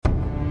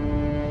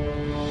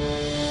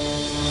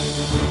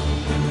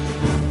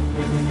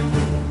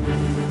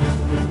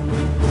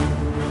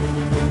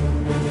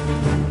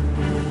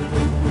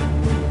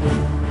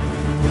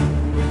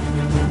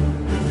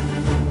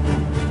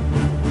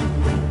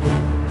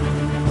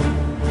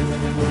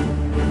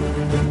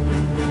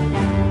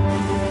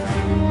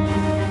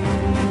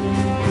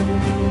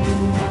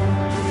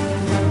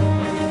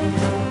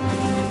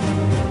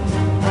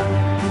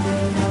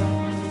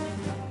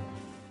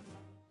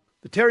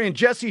Terry and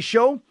Jesse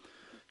show.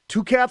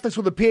 Two Catholics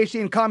with a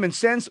PhD in common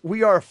sense.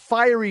 We are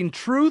firing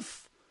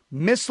truth,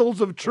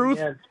 missiles of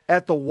truth,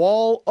 at the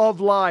wall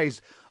of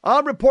lies.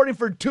 I'm reporting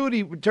for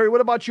duty. Terry,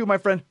 what about you, my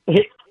friend?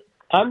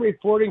 I'm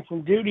reporting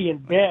from duty in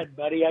bed,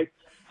 buddy.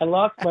 I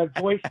lost my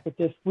voice with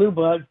this flu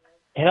bug,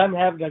 and I'm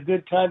having a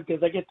good time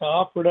because I get to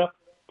offer it up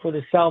for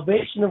the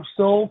salvation of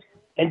souls.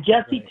 And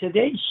Jesse,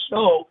 today's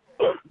show,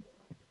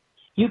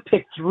 you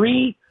picked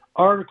 3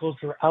 articles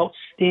that are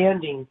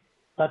outstanding.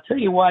 I'll tell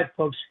you why,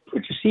 folks.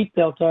 Put your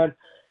seatbelt on.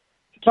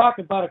 Talk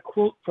about a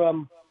quote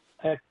from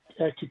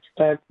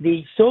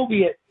the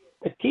Soviet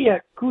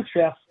Mattia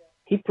Kuchev.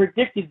 He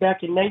predicted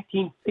back in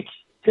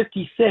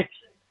 1956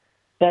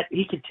 that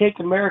he could take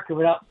America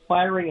without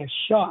firing a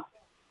shot.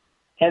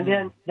 And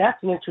then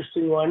that's an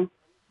interesting one.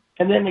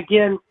 And then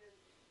again,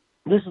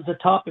 this is a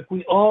topic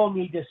we all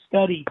need to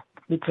study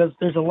because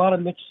there's a lot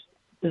of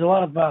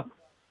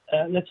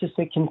let's just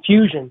say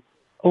confusion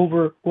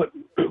over what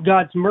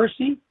God's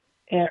mercy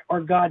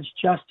or God's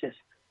justice.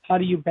 How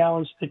do you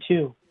balance the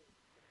two?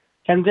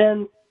 And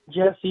then,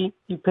 Jesse,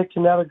 you picked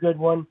another good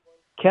one.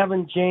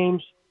 Kevin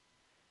James,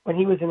 when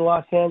he was in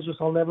Los Angeles,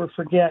 I'll never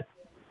forget,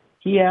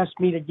 he asked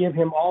me to give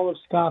him all of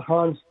Scott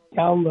Hahn's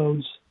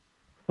downloads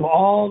of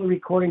all the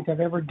recordings I've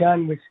ever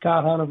done with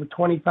Scott Hahn over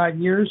 25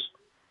 years.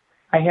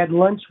 I had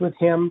lunch with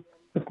him,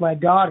 with my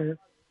daughter,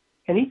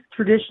 and he's a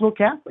traditional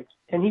Catholic,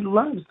 and he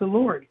loves the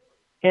Lord.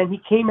 And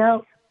he came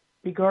out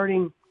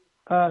regarding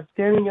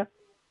standing up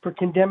for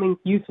condemning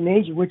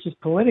euthanasia, which is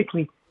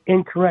politically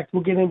incorrect.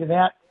 We'll get into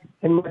that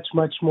and much,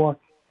 much more.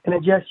 And I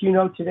guess you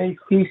know today's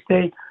feast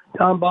day,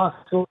 Don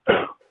Bosco,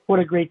 what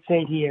a great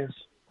saint he is.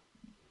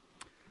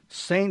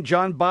 Saint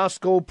John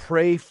Bosco,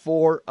 pray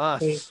for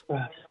us.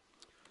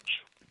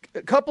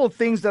 A couple of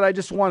things that I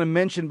just want to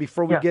mention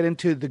before we get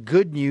into the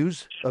good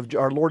news of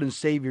our Lord and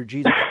Savior,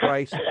 Jesus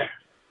Christ.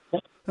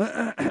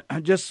 I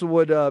just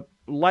would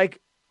like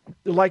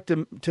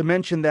to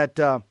mention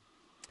that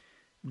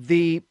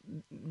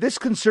this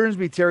concerns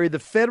me, Terry. The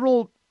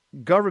federal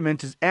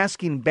government is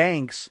asking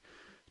banks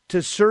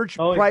to search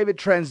private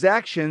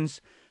transactions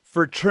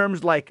for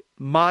terms like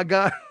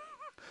MAGA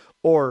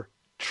or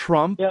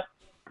Trump. Yeah.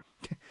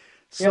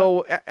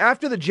 So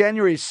after the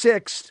January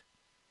 6th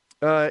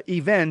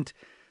event,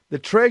 the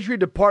Treasury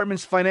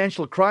Department's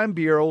Financial Crime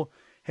Bureau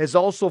has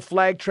also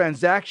flagged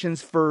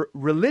transactions for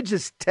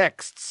religious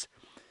texts.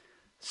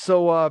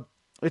 So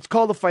it's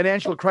called the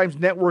Financial Crimes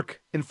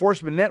Network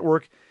Enforcement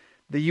Network.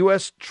 The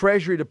U.S.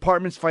 Treasury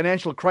Department's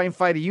Financial Crime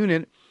Fighting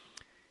Unit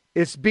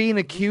is being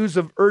accused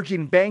of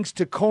urging banks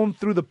to comb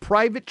through the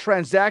private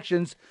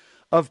transactions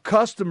of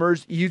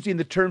customers using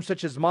the terms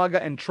such as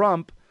MAGA and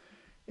Trump.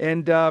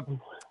 And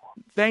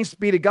thanks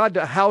be to God,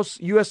 the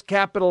U.S.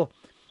 Capitol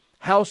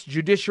House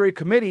Judiciary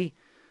Committee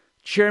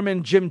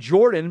Chairman Jim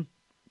Jordan,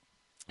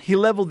 he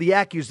leveled the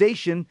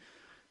accusation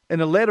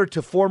in a letter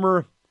to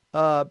former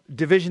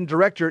Division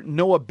Director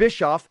Noah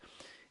Bischoff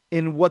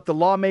in what the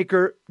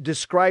lawmaker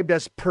described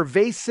as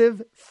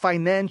pervasive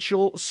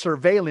financial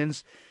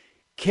surveillance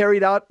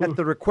carried out at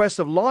the request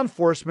of law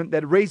enforcement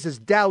that raises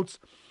doubts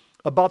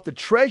about the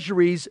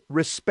Treasury's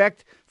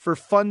respect for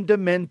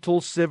fundamental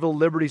civil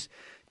liberties.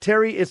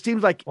 Terry, it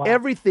seems like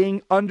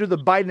everything under the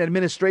Biden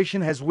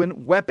administration has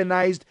been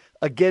weaponized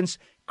against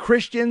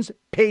Christians,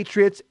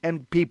 patriots,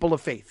 and people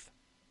of faith.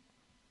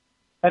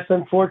 That's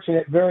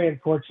unfortunate, very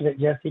unfortunate,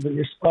 Jesse, but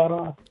you're spot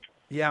on.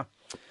 Yeah.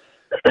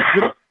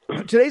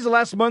 Today's the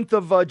last month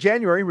of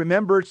January.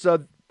 Remember, it's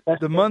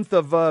the month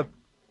of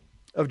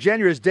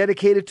January is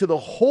dedicated to the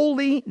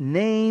holy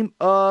name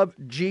of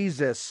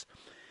Jesus.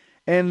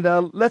 And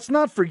let's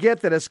not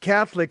forget that as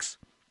Catholics,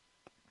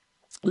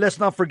 let's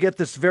not forget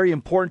this very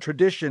important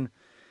tradition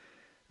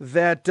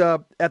that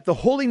at the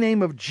holy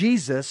name of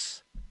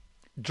Jesus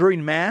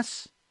during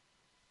Mass,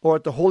 or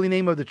at the holy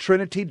name of the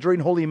Trinity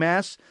during Holy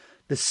Mass,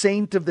 the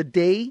saint of the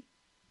day,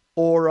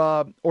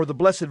 or the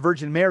Blessed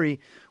Virgin Mary,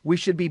 we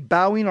should be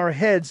bowing our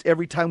heads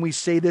every time we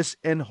say this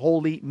in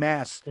Holy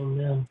Mass.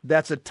 Amen.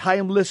 That's a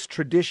timeless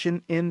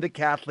tradition in the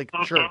Catholic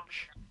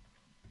Church.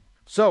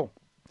 So,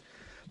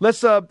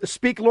 let's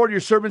speak, Lord,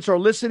 your servants are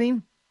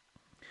listening.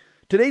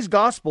 Today's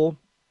Gospel,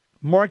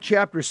 Mark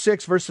chapter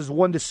 6, verses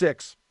 1 to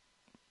 6.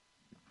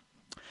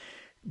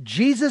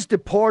 Jesus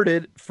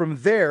departed from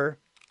there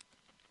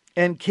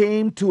and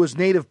came to his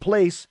native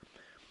place,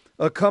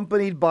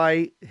 accompanied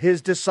by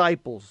his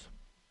disciples.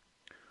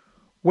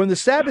 When the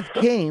Sabbath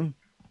came,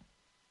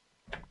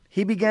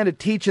 he began to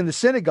teach in the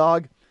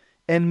synagogue,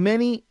 and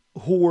many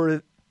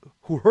who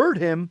heard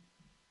him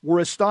were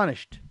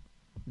astonished.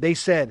 They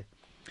said,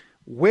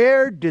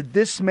 "Where did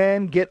this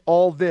man get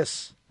all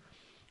this?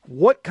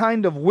 What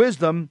kind of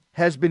wisdom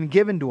has been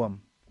given to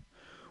him?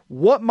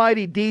 What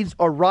mighty deeds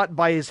are wrought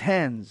by his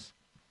hands?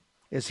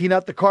 Is he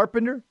not the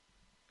carpenter,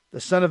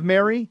 the son of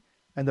Mary,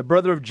 and the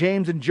brother of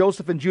James and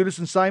Joseph and Judas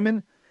and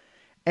Simon?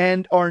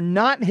 And are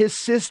not his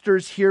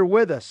sisters here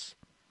with us?"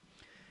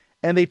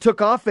 And they took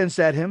offense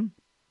at him.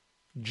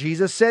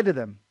 Jesus said to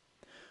them,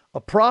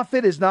 "A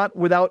prophet is not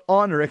without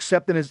honor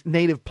except in his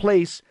native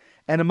place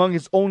and among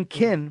his own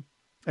kin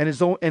and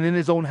in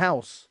his own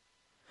house."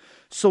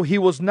 So he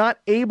was not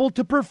able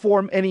to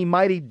perform any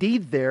mighty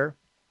deed there,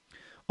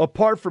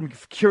 apart from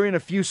curing a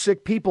few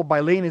sick people by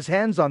laying his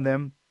hands on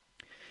them.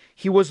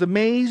 He was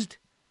amazed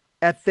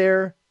at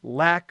their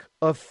lack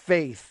of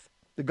faith.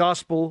 The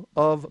gospel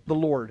of the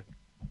Lord.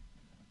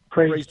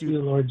 Praise to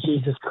you, Lord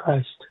Jesus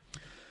Christ. A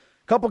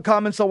couple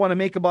comments I want to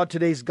make about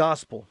today's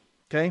gospel.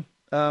 Okay.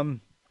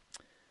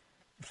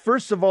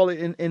 First of all,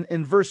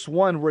 in verse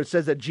 1, where it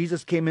says that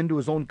Jesus came into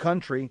his own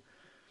country,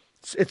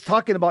 it's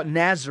talking about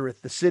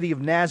Nazareth, the city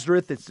of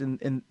Nazareth. It's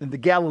in the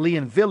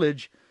Galilean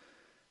village.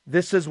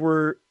 This is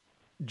where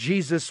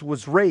Jesus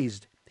was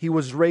raised. He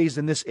was raised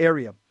in this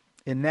area,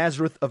 in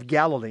Nazareth of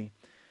Galilee.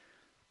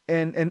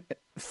 And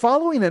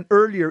following an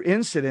earlier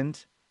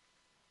incident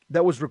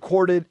that was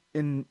recorded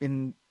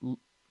in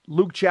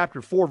Luke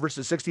chapter 4,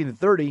 verses 16 and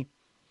 30,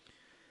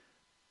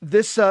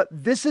 this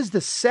is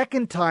the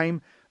second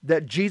time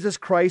that Jesus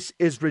Christ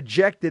is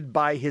rejected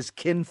by his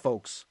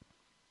kinfolks,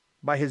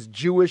 by his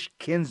Jewish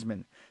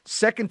kinsmen.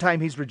 Second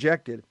time he's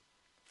rejected.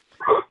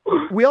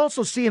 We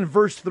also see in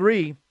verse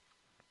 3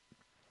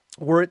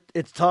 where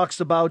it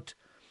talks about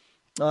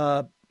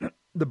the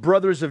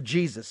brothers of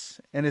Jesus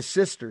and his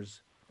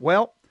sisters.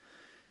 Well,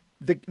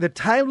 the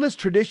timeless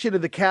tradition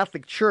of the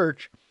Catholic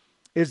Church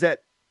is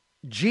that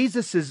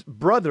Jesus'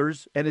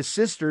 brothers and his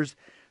sisters,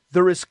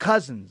 they're his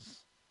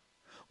cousins,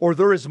 or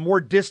they're his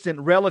more distant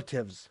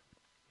relatives.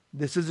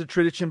 This is a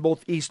tradition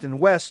both East and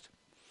West.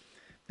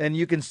 And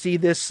you can see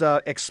this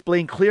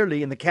explained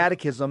clearly in the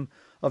Catechism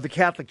of the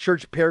Catholic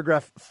Church,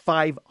 paragraph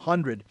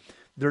 500.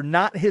 They're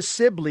not his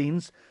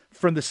siblings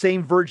from the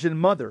same Virgin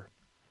Mother.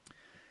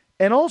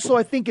 And also,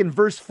 I think in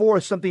verse 4,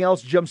 something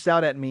else jumps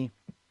out at me,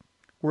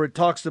 where it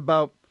talks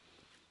about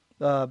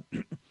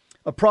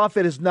a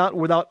prophet is not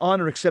without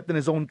honor except in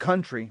his own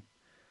country.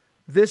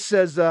 This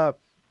says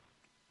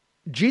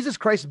Jesus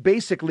Christ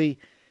basically,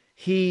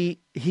 he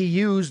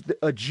used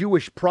a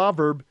Jewish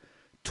proverb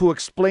to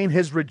explain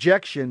his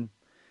rejection.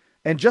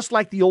 And just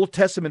like the Old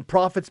Testament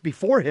prophets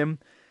before him,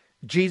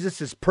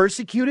 Jesus is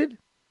persecuted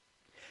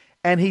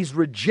and he's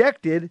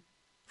rejected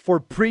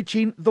for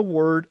preaching the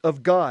word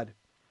of God.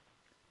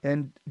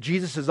 And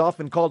Jesus is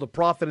often called a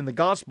prophet in the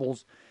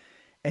Gospels.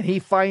 And he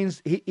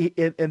finds,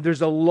 and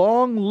there's a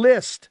long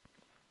list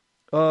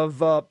of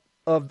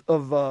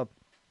the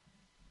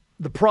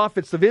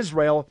prophets of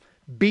Israel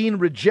being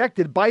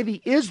rejected by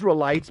the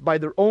Israelites, by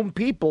their own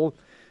people,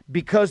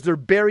 because they're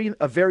bearing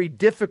a very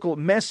difficult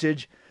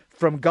message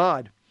from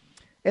God.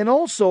 And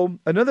also,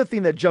 another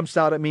thing that jumps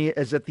out at me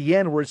is at the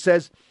end where it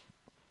says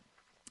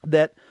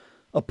that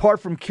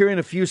apart from curing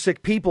a few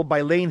sick people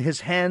by laying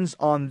his hands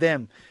on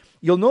them.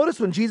 You'll notice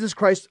when Jesus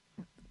Christ,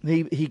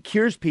 he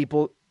cures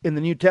people in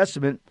the New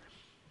Testament,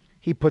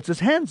 he puts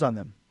his hands on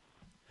them.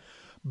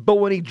 But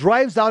when he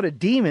drives out a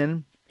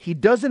demon, he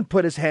doesn't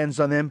put his hands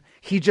on them.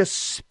 He just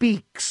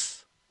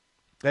speaks.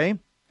 Okay?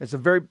 That's a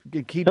very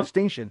key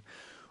distinction.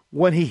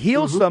 When he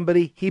heals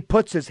somebody, he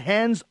puts his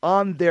hands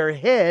on their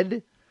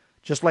head,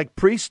 just like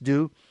priests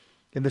do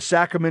in the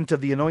sacrament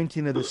of the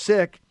anointing of the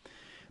sick.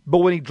 But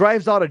when he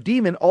drives out a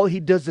demon, all he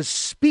does is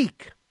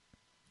speak,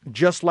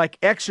 just like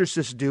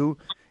exorcists do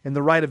in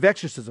the rite of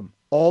exorcism.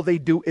 All they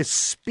do is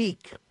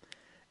speak.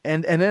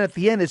 And then at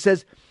the end it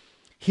says,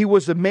 he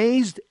was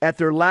amazed at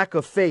their lack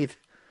of faith.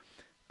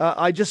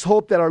 I just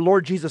hope that our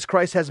Lord Jesus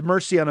Christ has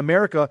mercy on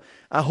America.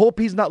 I hope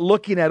he's not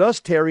looking at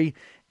us, Terry,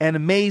 and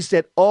amazed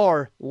at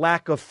our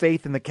lack of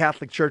faith in the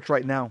Catholic Church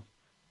right now.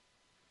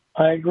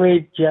 I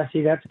agree,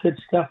 Jesse. That's good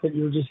stuff that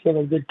you were just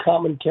giving good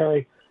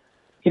commentary.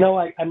 You know,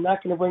 I'm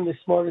not going to bring the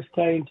smartest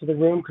guy into the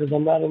room because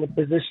I'm not in a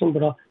position,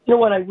 but you know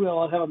what I will?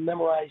 I'll have a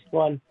memorized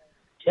one.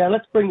 Yeah,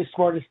 let's bring the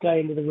smartest guy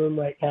into the room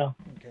right now.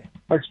 Okay.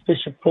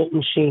 Archbishop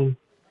Fulton Sheen.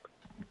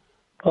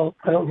 Oh,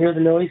 I don't hear the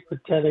noise, but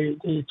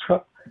the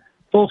truck.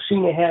 Full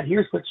Sheen ahead.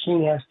 Here's what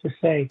Sheen has to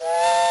say.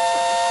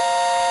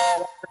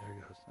 There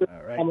he goes.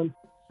 All right.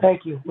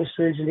 Thank you,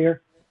 Mr.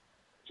 Engineer.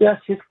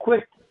 Just his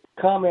quick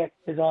comment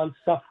is on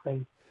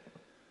suffering.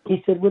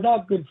 He said,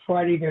 without Good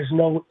Friday, there's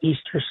no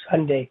Easter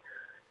Sunday.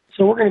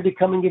 So we're going to be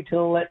coming into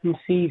the Lenten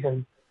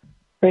season.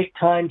 Great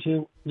time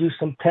to do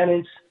some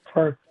penance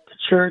for the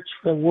church,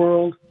 for the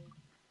world,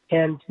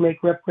 and to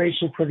make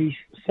reparation for these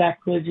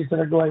sacrileges that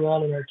are going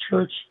on in our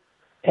church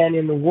and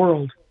in the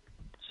world.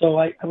 So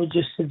I would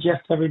just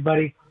suggest to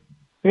everybody,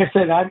 like I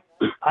said,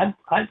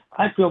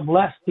 I feel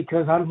blessed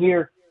because I'm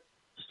here,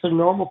 just a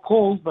normal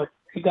cold, but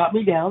it got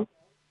me down.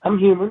 I'm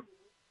human,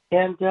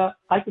 and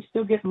I can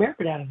still get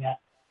merit out of that.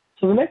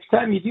 So the next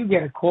time you do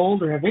get a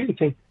cold or have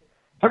anything,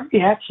 every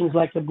action is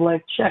like a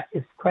blank check.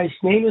 If Christ's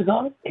name is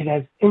on it, it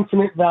has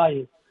infinite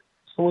value.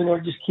 So we know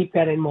to just keep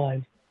that in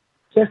mind.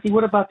 Jesse,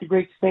 what about the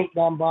great Saint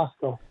John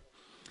Bosco?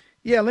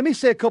 Yeah, let me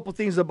say a couple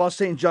things about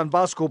Saint John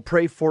Bosco.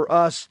 Pray for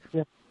us.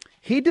 Yeah.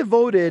 He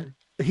devoted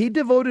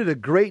a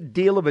great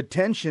deal of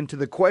attention to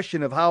the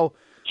question of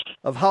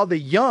how the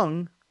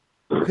young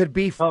could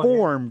be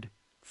formed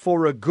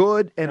for a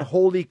good and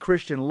holy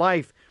Christian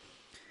life.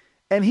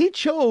 And he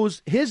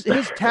chose his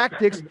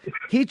tactics.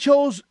 He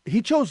chose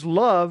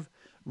love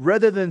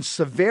rather than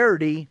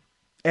severity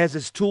as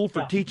his tool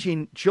for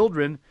teaching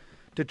children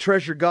to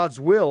treasure God's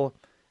will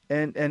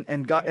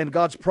and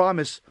God's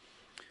promise.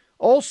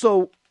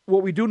 Also,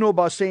 what we do know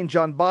about St.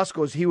 John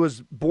Bosco is he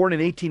was born in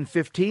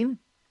 1815.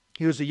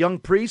 He was a young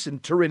priest in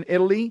Turin,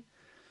 Italy.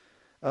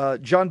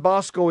 John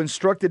Bosco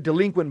instructed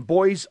delinquent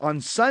boys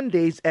on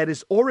Sundays at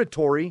his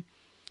oratory.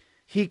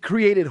 He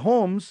created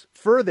homes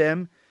for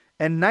them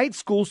and night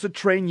schools to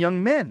train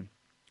young men.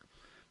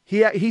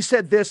 He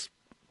said this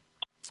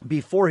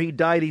before he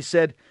died. He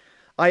said,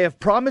 "I have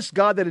promised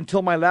God that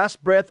until my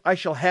last breath I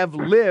shall have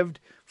lived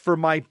for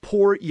my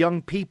poor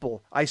young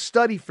people. I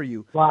study for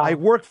you. Wow. I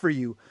work for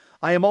you.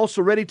 I am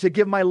also ready to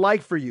give my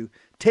life for you.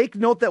 Take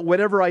note that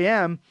whatever I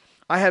am,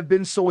 I have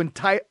been so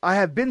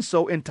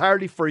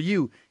entirely for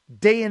you,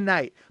 day and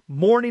night,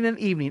 morning and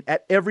evening,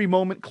 at every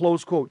moment,"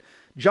 close quote.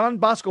 John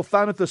Bosco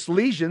founded the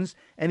Salesians,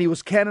 and he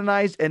was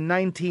canonized in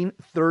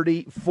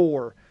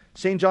 1934.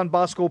 St. John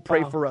Bosco,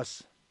 pray for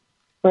us.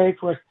 Pray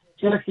for us.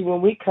 Jesse,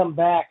 when we come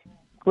back,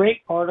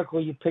 great article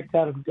you picked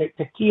out of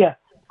Nikita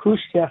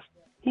Khrushchev.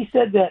 He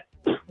said that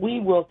we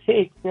will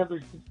take, in other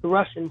words, the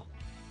Russians,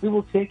 we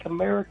will take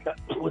America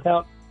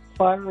without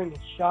firing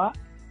a shot.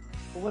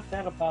 Well, what's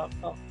that about?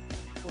 Oh,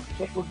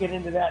 we'll get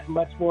into that and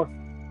much more.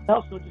 I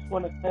also just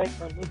want to thank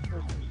our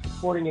listeners for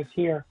supporting us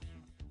here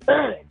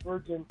at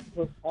Virgin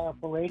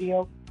Powerful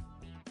Radio.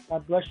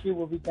 God bless you.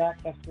 We'll be back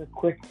after a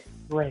quick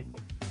break.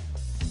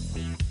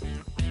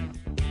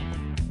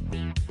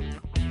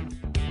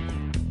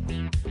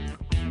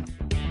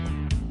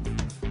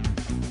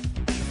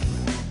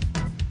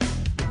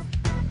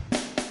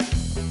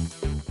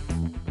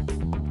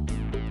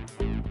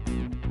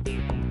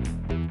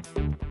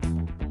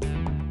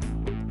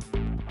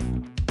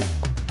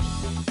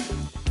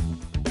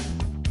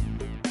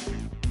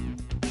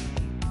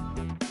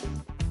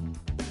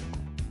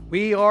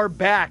 We are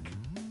back.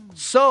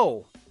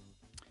 So,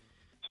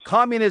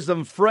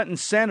 communism front and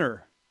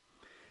center.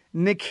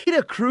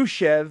 Nikita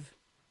Khrushchev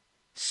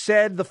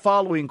said the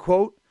following,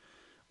 quote,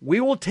 "We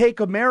will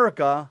take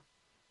America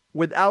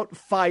without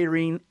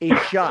firing a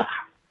shot."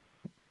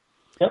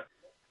 Yep.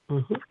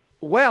 Mm-hmm.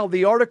 Well,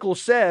 the article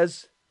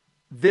says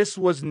this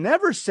was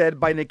never said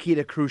by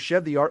Nikita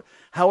Khrushchev.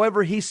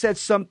 However, he said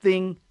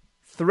something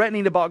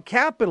threatening about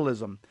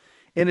capitalism.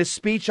 In his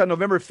speech on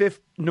November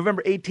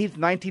 18th,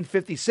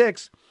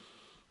 1956,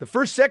 the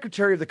first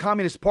secretary of the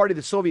Communist Party of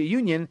the Soviet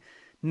Union,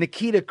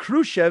 Nikita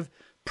Khrushchev,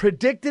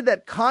 predicted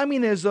that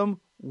communism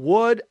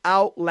would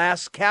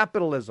outlast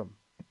capitalism.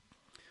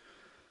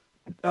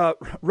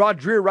 Rod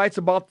Dreher writes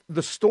about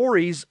the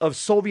stories of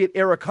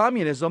Soviet-era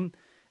communism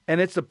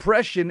and its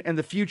oppression and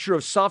the future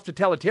of soft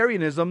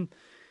totalitarianism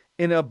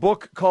in a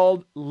book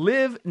called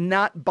Live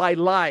Not by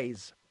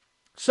Lies.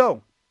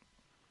 So,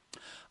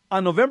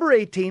 on November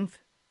 18th,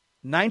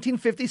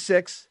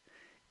 1956,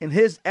 in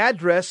his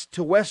address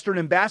to Western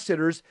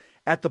ambassadors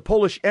at the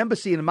Polish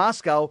embassy in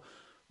Moscow,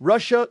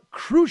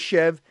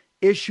 Khrushchev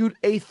issued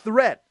a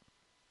threat.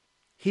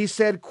 He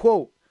said,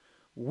 quote,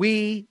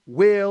 "We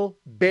will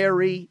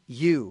bury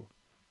you."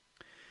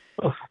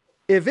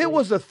 If it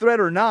was a threat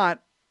or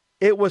not,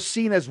 it was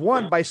seen as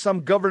one by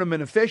some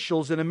government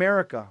officials in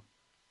America.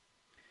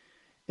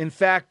 In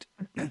fact,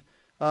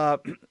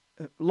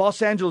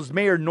 Los Angeles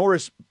Mayor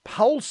Norris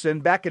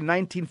Paulson, back in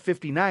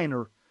 1959,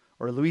 or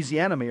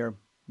Louisiana Mayor,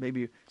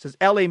 maybe it says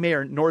LA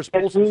Mayor Norris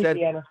Paulson said,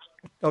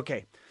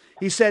 okay,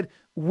 he said,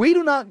 "We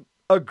do not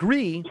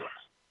agree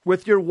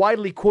with your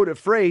widely quoted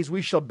phrase,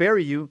 'We shall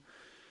bury you.'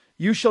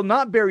 You shall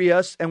not bury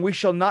us, and we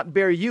shall not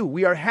bury you.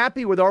 We are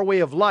happy with our way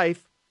of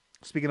life,"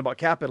 speaking about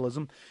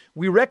capitalism.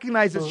 "We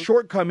recognize its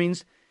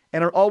shortcomings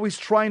and are always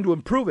trying to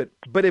improve it.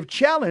 But if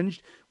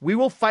challenged, we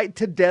will fight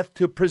to death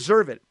to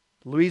preserve it."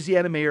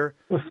 Louisiana Mayor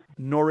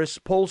Norris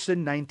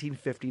Paulson,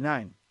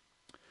 1959.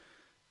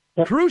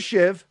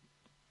 Khrushchev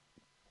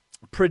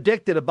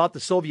predicted about the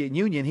Soviet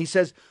Union. He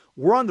says,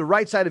 "We're on the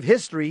right side of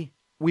history.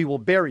 We will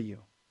bury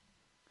you."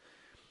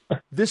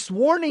 This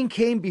warning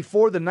came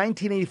before the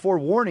 1984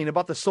 warning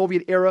about the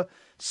Soviet-era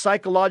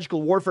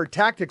psychological warfare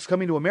tactics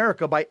coming to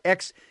America by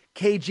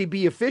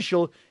ex-KGB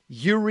official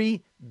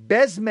Yuri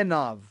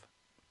Bezmenov.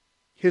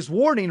 His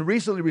warning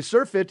recently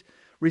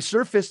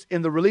resurfaced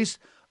in the release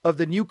of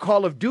the new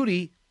Call of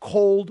Duty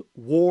Cold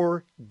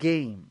War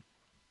game.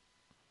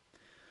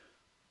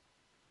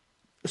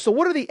 So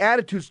what are the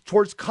attitudes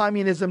towards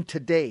communism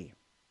today?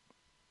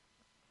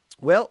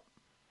 Well,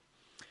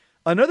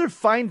 another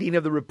finding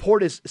of the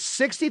report is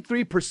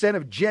 63%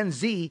 of Gen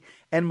Z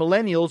and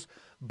millennials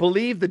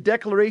believe the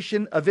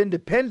Declaration of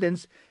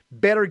Independence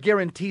better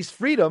guarantees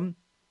freedom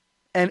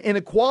and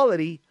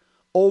inequality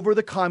over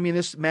the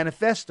Communist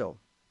Manifesto.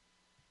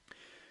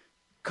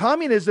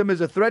 Communism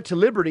is a threat to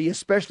liberty,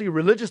 especially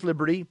religious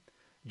liberty.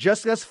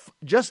 Just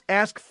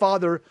ask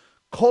Father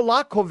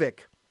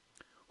Kolakovic,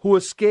 who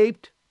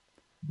escaped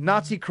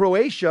Nazi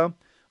Croatia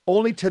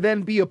only to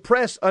then be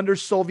oppressed under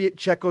Soviet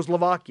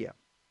Czechoslovakia.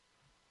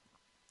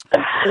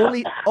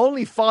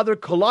 Only Father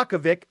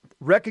Kolakovic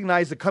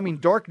recognized the coming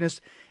darkness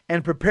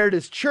and prepared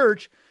his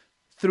church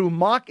through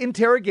mock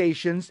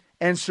interrogations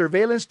and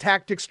surveillance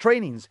tactics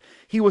trainings.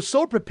 He was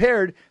so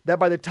prepared that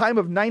by the time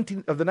of the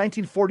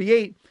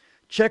 1948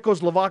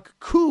 Czechoslovak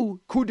coup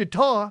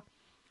d'etat,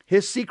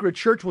 his secret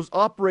church was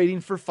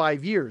operating for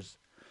 5 years.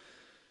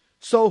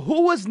 So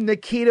who was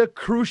Nikita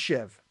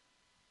Khrushchev?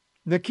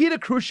 Nikita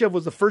Khrushchev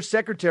was the first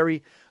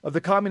secretary of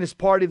the Communist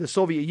Party of the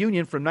Soviet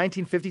Union from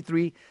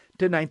 1953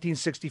 to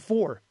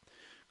 1964.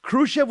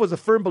 Khrushchev was a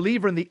firm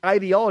believer in the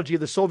ideology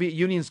of the Soviet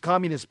Union's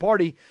Communist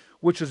Party,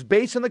 which was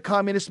based on the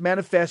Communist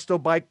Manifesto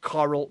by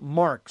Karl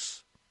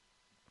Marx.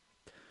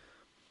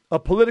 A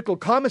political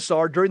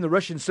commissar during the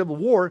Russian Civil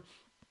War,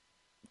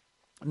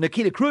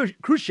 Nikita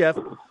Khrushchev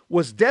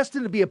was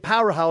destined to be a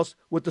powerhouse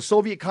with the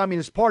Soviet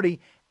Communist Party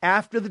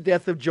after the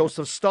death of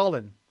Joseph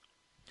Stalin.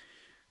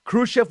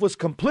 Khrushchev was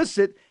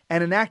complicit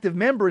and an active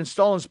member in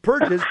Stalin's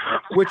purges,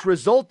 which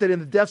resulted in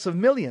the deaths of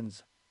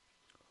millions.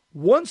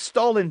 Once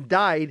Stalin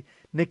died,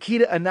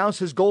 Nikita announced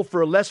his goal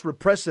for a less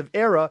repressive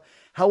era.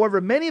 However,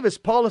 many of his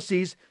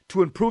policies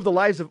to improve the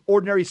lives of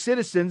ordinary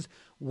citizens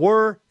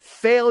were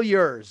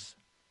failures.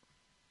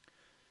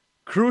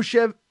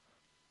 Khrushchev,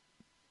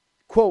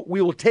 quote,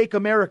 "We will take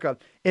America."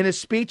 In his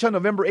speech on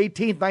November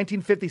 18,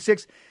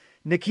 1956,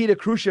 Nikita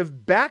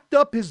Khrushchev backed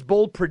up his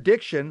bold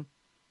prediction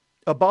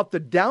about the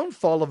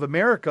downfall of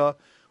America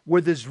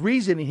with his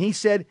reasoning. He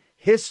said,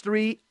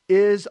 history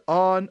is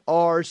on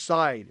our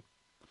side.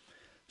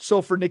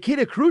 So for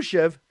Nikita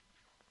Khrushchev,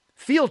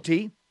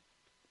 fealty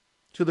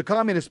to the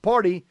Communist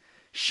Party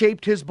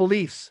shaped his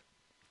beliefs.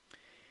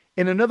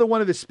 In another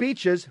one of his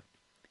speeches,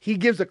 he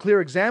gives a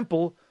clear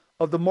example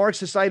of the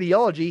Marxist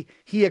ideology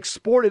he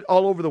exported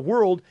all over the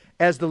world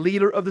as the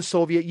leader of the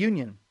Soviet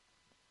Union.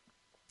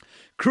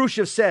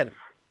 Khrushchev said,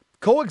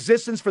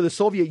 "Coexistence for the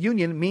Soviet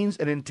Union means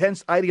an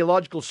intense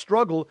ideological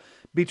struggle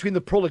between the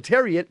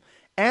proletariat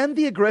and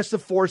the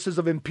aggressive forces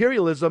of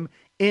imperialism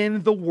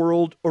in the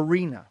world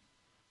arena."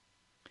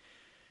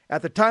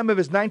 At the time of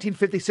his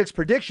 1956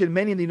 prediction,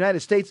 many in the United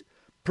States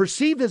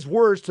perceived his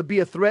words to be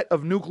a threat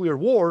of nuclear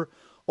war.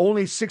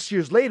 Only 6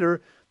 years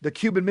later, the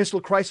Cuban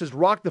Missile Crisis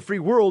rocked the free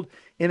world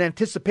in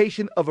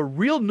anticipation of a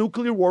real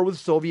nuclear war with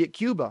Soviet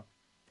Cuba.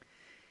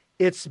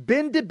 It's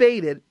been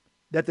debated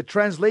that the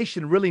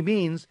translation really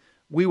means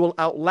 "we will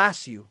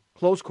outlast you,"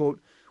 close quote,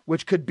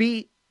 which could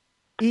be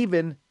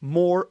even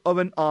more of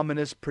an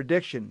ominous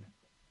prediction.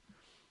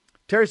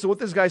 Terry, so what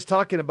this guy's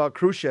talking about,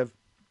 Khrushchev,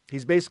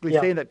 he's basically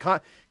saying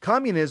that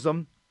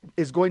communism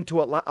is going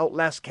to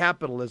outlast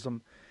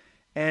capitalism.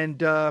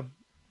 And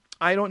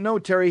I don't know,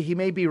 Terry, he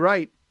may be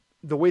right,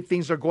 the way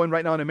things are going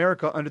right now in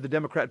America under the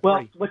Democrat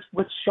Party. Well,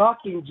 what's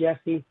shocking,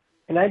 Jesse,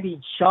 and I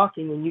mean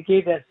shocking, when you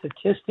gave that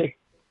statistic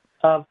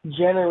of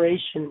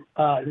Generation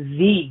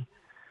Z,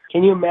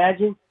 can you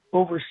imagine?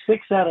 Over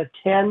 6 out of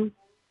 10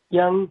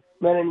 young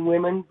men and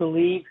women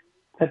believe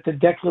that the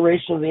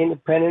Declaration of the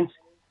Independence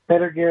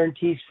better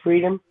guarantees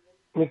freedom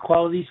and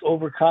equalities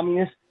over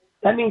communists.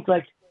 That means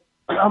like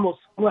almost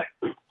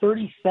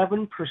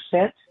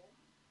 37%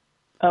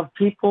 of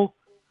people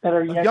that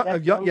are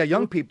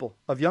young people.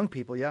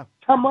 Yeah.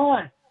 Come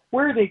on,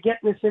 where are they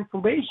getting this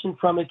information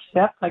from?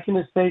 Except I can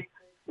just say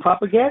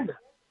propaganda.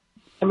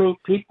 I mean,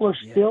 people are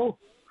still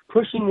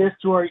pushing this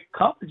to our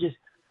colleges.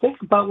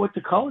 Think about what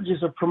the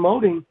colleges are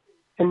promoting,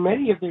 and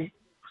many of the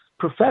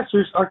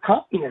professors are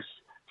communists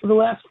for the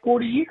last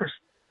 40 years.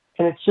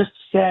 And it's just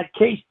a sad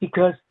case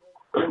because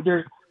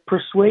they're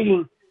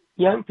persuading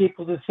young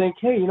people to think,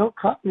 hey,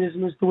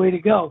 communism is the way to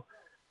go,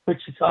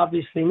 which it's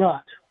obviously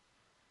not.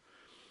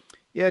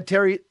 Yeah,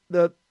 Terry,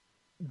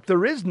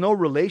 there is no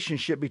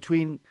relationship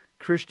between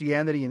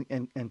Christianity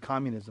and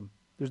communism.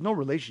 There's no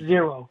relationship.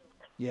 Zero.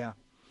 Yeah.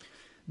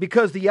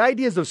 Because the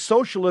ideas of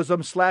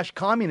socialism /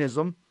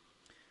 communism,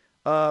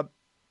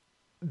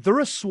 they're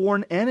a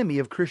sworn enemy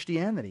of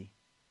Christianity.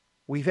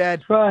 We've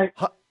had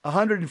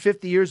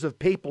 150 years of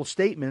papal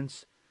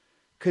statements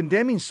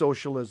condemning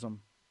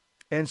socialism.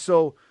 And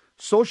so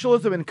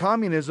socialism and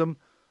communism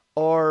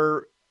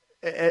are,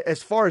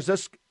 as far as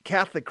us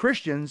Catholic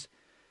Christians,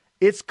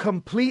 it's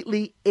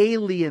completely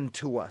alien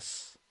to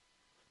us.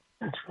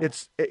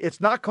 It's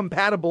not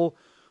compatible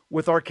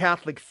with our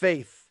Catholic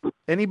faith.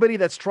 Anybody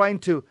that's trying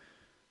to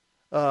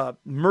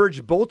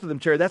merge both of them,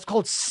 Terry, that's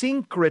called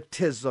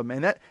syncretism,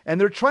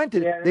 and they're trying to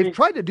they've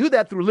tried to do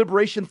that through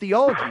liberation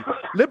theology.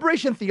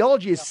 Liberation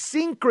theology is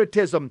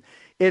syncretism.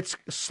 It's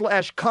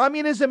 /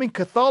 communism and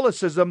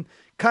Catholicism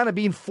kind of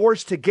being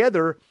forced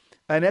together,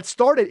 and that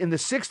started in the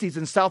 60s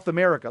in South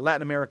America,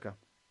 Latin America.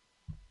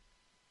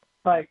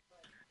 Right.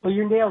 Well,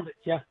 you nailed it,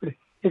 Jeff. But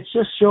it's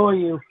just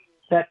showing you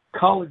that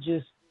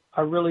colleges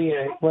are really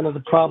one of the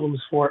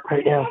problems for it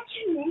right now.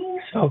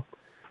 So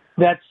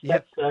that's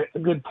a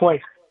good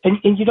point. And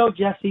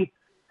Jesse,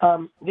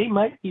 they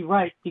might be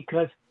right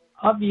because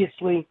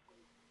obviously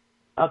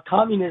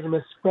communism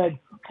has spread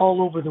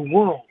all over the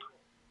world.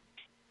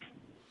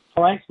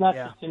 All right, it's not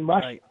just in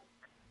Russia.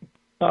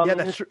 Right.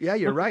 That's true. Yeah,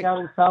 you're right. Down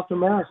in South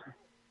America.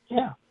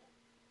 Yeah.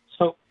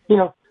 So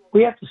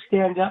we have to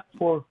stand up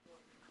for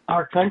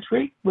our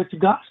country with the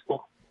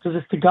gospel, because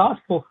it's the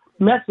gospel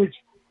message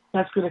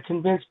that's going to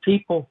convince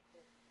people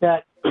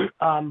that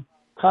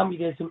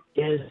communism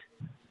is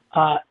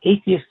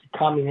atheistic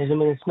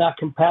communism and it's not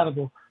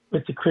compatible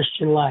with the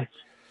Christian life.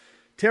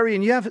 Terry,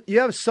 and you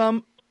have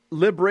some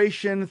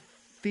liberation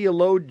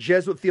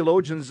Jesuit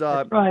theologians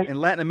in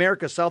Latin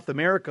America, South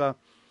America.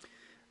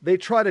 They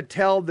try to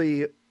tell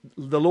the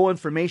low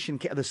information,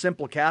 the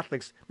simple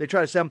Catholics, they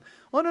try to say,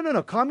 oh,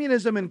 no,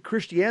 communism and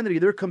Christianity,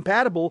 they're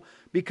compatible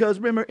because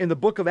remember in the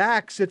book of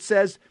Acts, it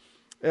says,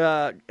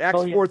 Acts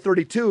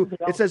 4:32,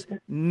 it says,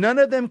 none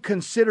of them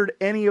considered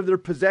any of their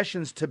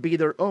possessions to be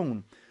their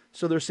own.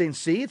 So they're saying,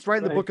 see, it's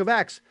right in the book of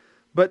Acts.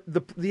 But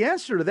the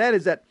answer to that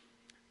is that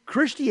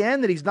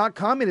Christianity is not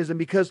communism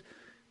because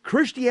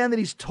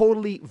Christianity is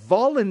totally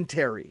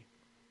voluntary.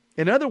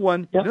 In other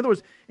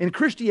words, in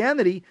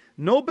Christianity,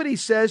 nobody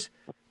says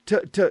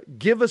to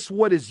give us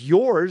what is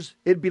yours.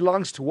 It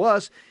belongs to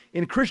us.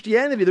 In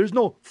Christianity, there's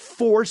no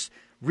forced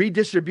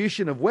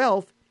redistribution of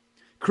wealth.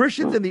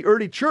 Christians in the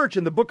early church,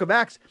 in the book of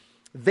Acts,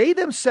 they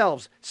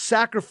themselves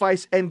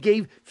sacrificed and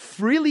gave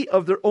freely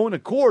of their own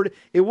accord.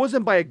 It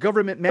wasn't by a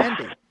government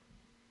mandate.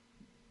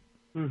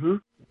 Mm-hmm.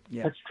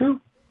 Yeah. That's true.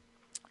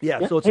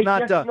 Yeah, so it's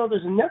not... Jeff,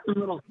 there's another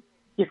little...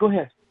 Yeah, go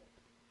ahead.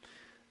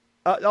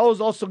 I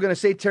was also going to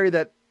say, Terry,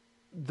 that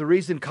the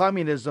reason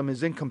communism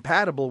is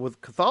incompatible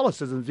with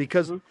Catholicism is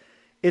because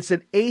it's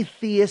an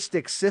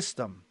atheistic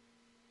system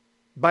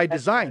by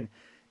design. Right.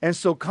 And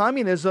so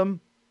communism,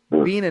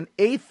 being an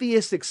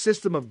atheistic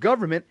system of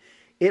government,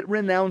 it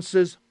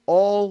renounces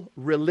all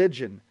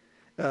religion.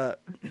 I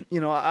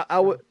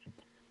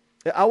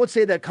would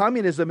say that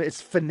communism is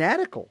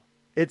fanatical.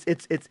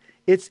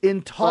 It's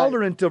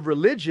intolerant of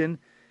religion.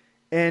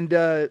 And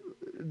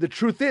the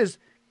truth is,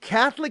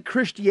 Catholic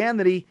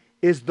Christianity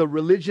is the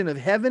religion of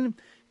heaven.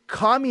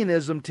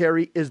 Communism,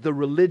 Terry, is the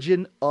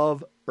religion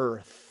of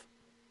earth.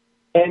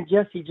 And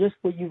Jesse, just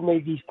what you've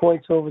made these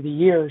points over the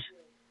years,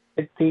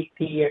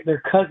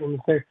 they're cousins.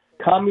 They're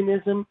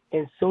communism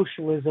and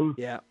socialism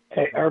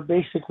are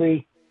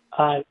basically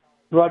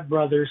blood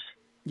brothers.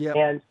 Yep.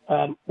 And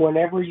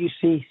whenever you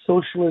see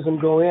socialism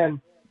go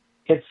in,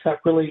 it's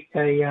really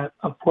a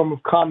form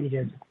of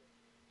communism.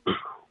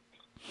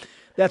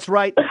 That's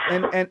right.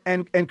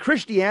 And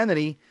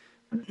Christianity,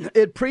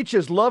 it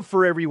preaches love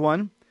for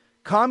everyone.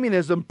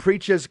 Communism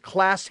preaches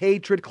class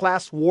hatred,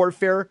 class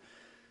warfare,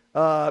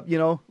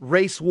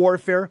 race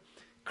warfare.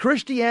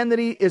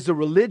 Christianity is a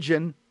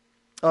religion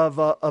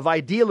of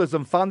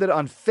idealism founded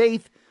on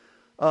faith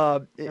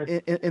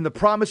in the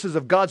promises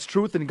of God's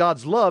truth and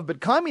God's love.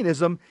 But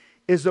communism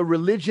is a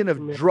religion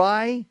of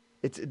dry,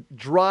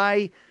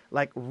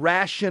 like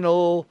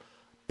rational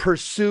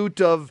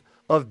pursuit of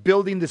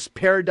building this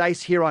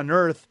paradise here on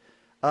earth.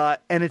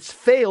 And it's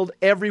failed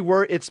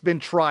everywhere it's been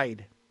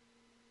tried.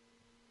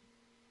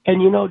 And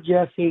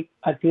Jesse,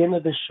 at the end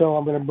of the show,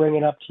 I'm going to bring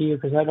it up to you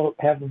because I don't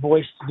have the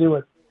voice to do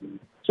it.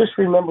 Just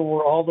remember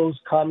where all those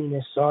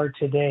communists are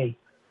today.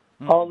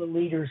 All the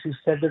leaders who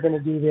said they're going to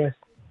do this.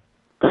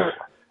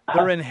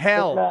 They're in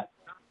hell.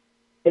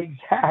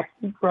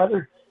 Exactly,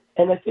 brother.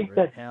 And I think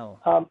that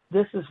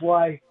this is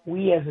why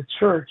we as a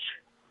church,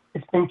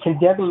 it's been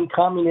condemning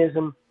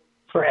communism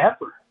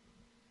forever.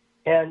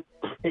 And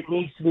it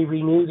needs to be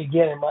renewed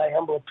again, in my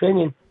humble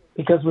opinion,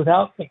 because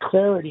without the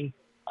clarity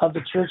of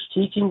the church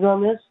teachings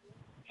on this,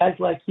 guys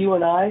like you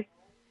and I,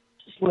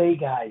 just lay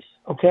guys,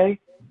 okay?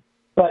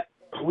 But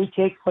we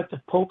take what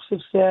the popes have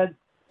said,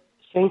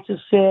 saints have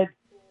said,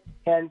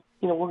 and,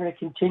 we're going to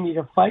continue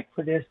to fight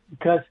for this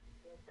because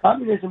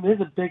communism is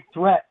a big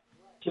threat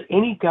to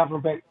any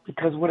government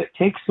because what it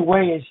takes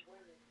away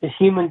is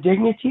human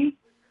dignity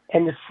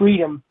and the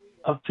freedom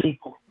of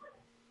people.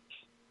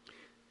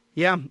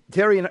 Yeah,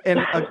 Terry,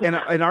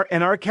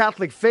 and our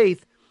Catholic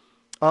faith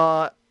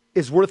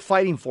is worth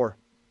fighting for,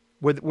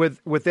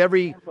 with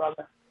every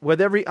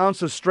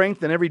ounce of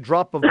strength and every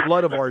drop of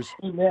blood of ours.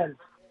 Amen.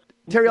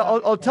 Terry,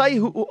 I'll tell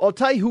you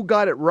who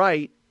got it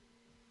right.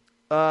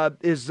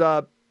 Is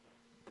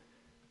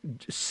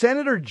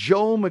Senator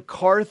Joe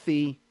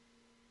McCarthy.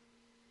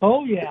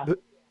 Oh yeah,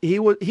 he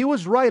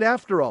was right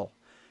after all,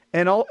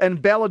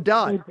 and Bella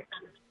Dodd.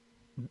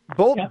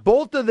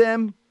 Both of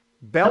them.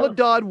 Bella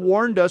Dodd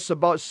warned us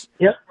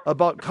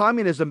about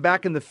communism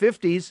back in the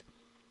 50s,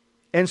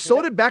 and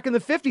so did back in the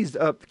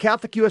 50s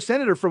Catholic U.S.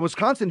 Senator from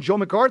Wisconsin, Joe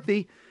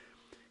McCarthy.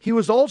 He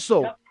was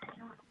also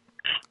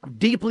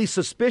deeply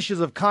suspicious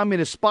of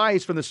communist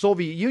spies from the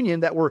Soviet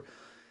Union that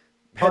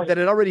had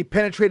already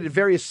penetrated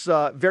various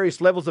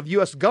levels of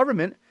U.S.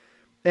 government,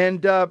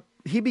 and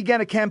he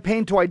began a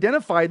campaign to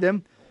identify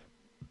them.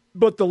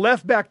 But the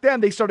left back then,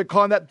 they started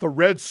calling that the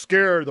Red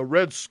Scare,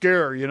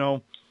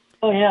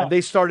 Oh yeah. And they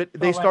started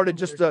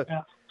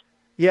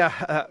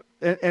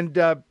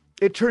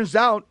it turns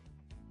out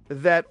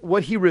that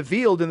what he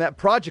revealed in that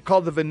project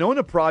called the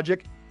Venona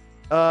Project,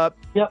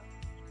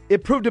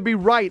 it proved to be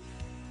right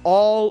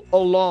all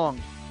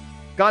along.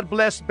 God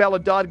bless Bella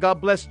Dodd.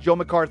 God bless Joe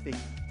McCarthy.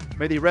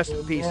 May they rest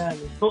in peace. Yeah,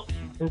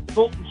 and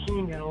Fulton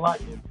Sheen did a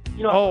lot.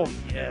 Yes.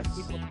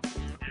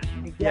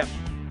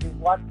 You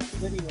watch the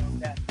video of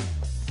that.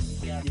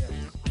 The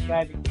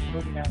guy that was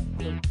looking at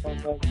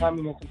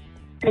communism.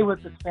 Stay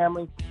with us,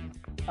 family.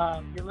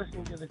 You're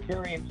listening to the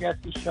Terry and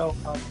Jesse Show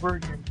on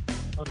Virgin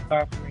of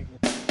Powerful Radio.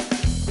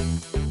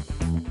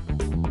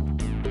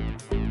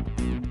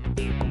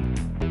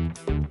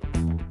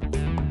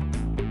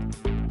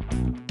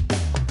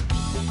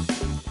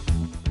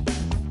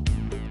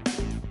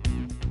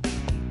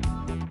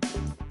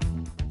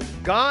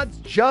 God's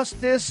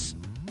justice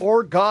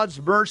or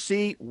God's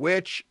mercy,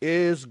 which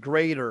is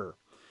greater?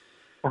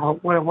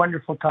 What a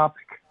wonderful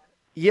topic.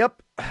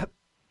 Yep.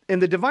 In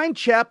the Divine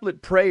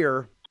Chaplet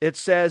prayer, it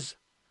says,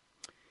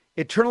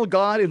 Eternal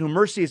God, in whom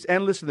mercy is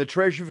endless and the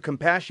treasure of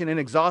compassion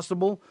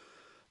inexhaustible,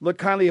 look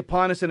kindly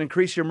upon us and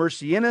increase your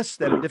mercy in us,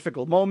 that in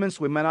difficult moments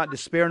we may not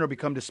despair nor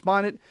become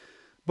despondent,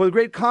 but with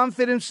great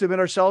confidence submit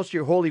ourselves to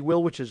your holy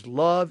will, which is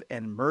love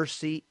and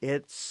mercy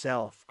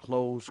itself.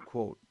 Close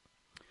quote.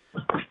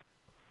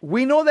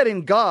 We know that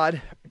in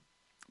God,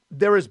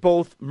 there is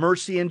both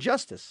mercy and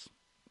justice.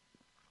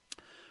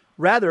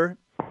 Rather,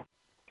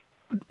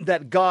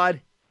 that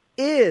God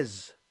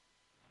is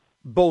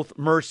both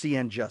mercy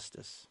and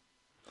justice.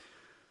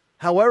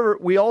 However,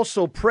 we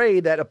also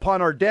pray that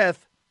upon our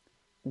death,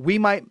 we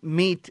might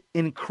meet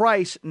in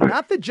Christ,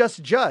 not the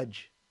just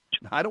judge.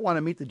 I don't want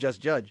to meet the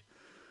just judge,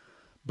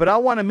 but I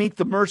want to meet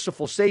the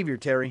merciful Savior,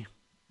 Terry.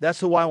 That's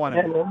who I want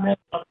to meet. Amen.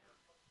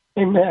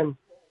 Amen.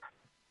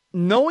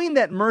 Knowing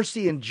that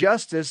mercy and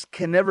justice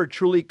can never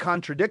truly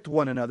contradict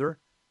one another,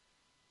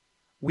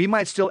 we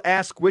might still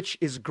ask which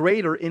is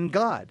greater in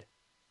God,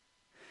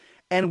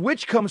 and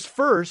which comes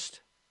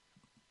first,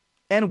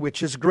 and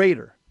which is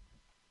greater.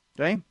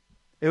 Okay?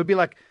 It would be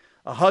like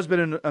a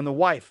husband and the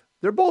wife.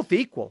 They're both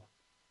equal,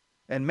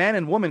 and man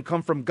and woman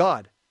come from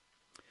God.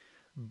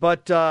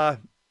 But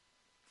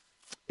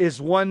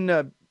does one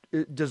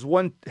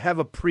have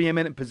a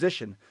preeminent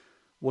position?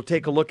 We'll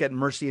take a look at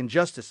mercy and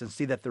justice and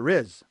see that there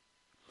is.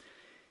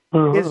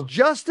 Is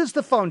justice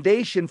the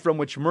foundation from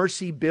which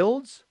mercy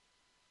builds?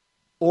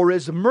 Or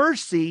is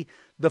mercy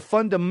the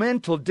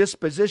fundamental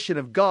disposition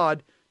of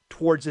God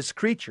towards his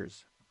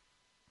creatures?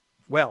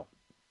 Well,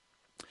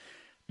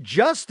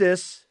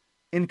 justice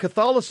in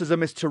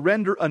Catholicism is to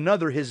render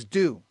another his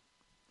due.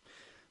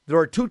 There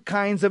are two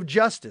kinds of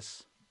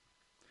justice: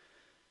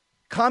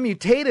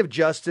 commutative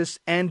justice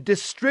and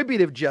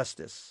distributive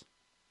justice.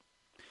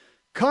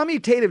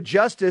 Commutative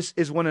justice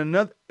is when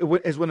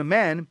a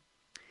man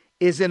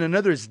is in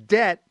another's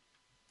debt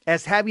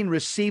as having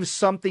received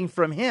something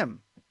from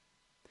him.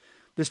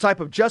 This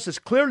type of justice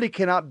clearly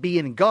cannot be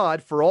in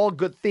God, for all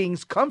good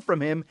things come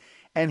from him,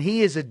 and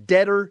he is a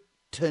debtor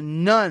to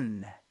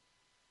none.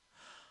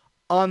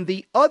 On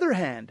the other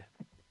hand,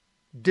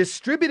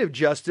 distributive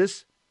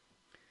justice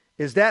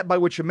is that by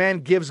which a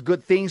man gives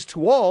good things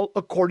to all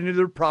according to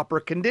their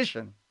proper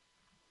condition.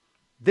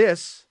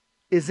 This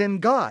is in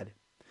God,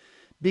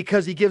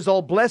 because he gives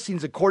all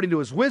blessings according to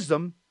his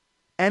wisdom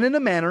and in a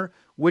manner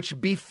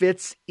which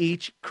befits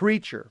each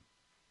creature.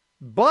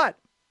 But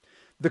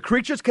the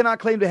creatures cannot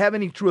claim to have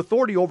any true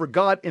authority over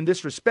God in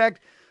this respect,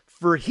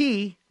 for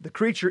he, the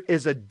creature,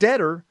 is a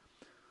debtor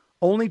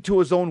only to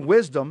his own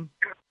wisdom.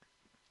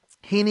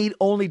 He need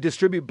only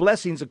distribute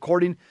blessings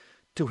according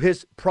to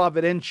his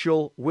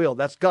providential will.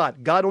 That's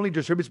God. God only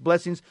distributes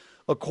blessings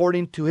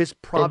according to his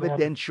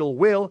providential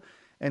will,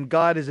 and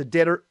God is a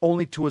debtor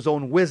only to his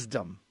own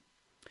wisdom.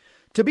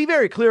 To be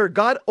very clear,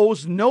 God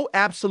owes no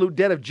absolute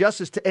debt of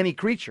justice to any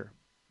creature.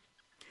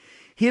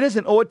 He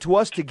doesn't owe it to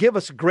us to give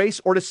us grace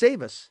or to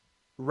save us.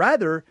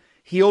 Rather,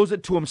 he owes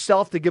it to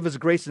himself to give us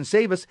grace and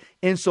save us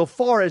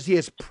insofar as he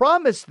has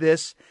promised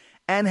this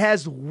and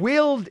has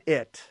willed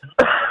it.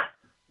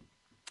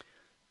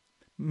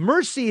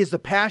 Mercy is the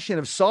passion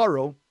of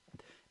sorrow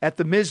at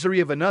the misery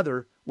of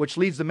another, which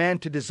leads the man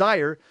to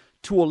desire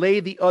to allay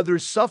the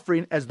other's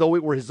suffering as though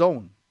it were his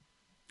own.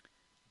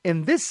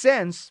 In this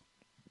sense,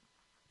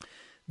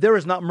 there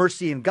is not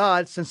mercy in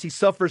God, since he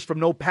suffers from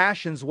no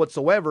passions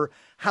whatsoever.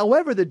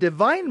 However, the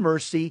divine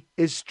mercy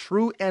is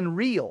true and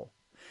real,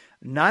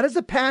 not as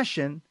a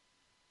passion,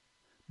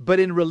 but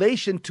in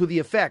relation to the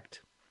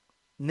effect.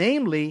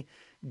 Namely,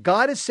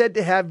 God is said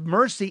to have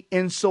mercy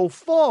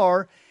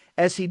insofar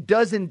as he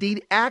does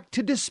indeed act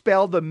to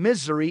dispel the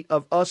misery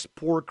of us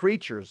poor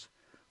creatures.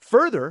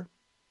 Further,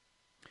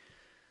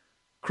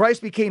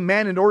 Christ became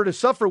man in order to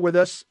suffer with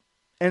us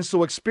and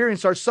so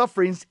experience our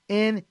sufferings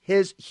in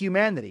his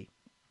humanity.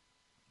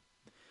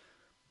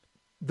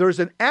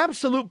 There's an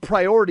absolute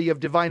priority of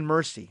divine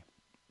mercy.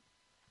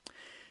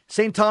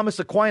 St. Thomas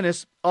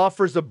Aquinas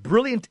offers a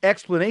brilliant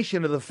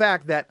explanation of the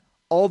fact that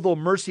although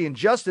mercy and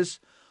justice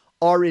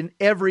are in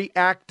every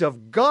act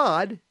of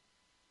God,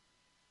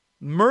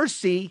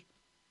 mercy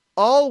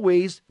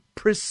always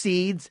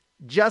precedes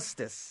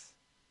justice.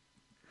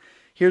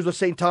 Here's what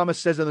St. Thomas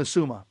says in the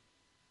Summa.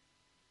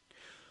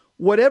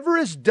 Whatever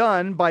is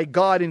done by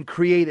God in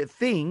created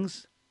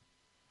things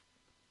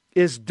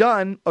is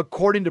done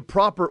according to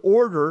proper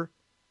order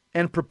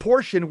and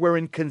proportion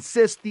wherein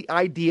consists the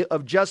idea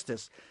of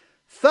justice.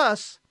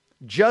 Thus,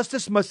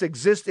 justice must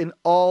exist in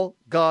all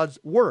God's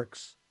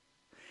works.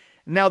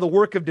 Now, the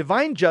work of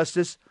divine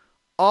justice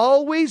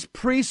always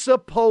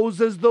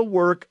presupposes the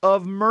work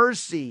of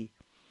mercy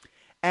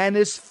and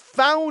is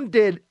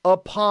founded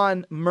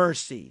upon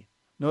mercy.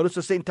 Notice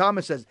what St.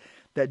 Thomas says,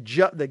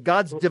 that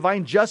God's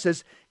divine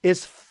justice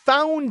is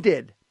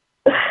founded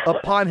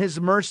upon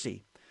his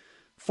mercy.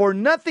 For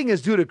nothing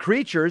is due to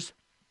creatures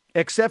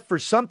except for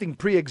something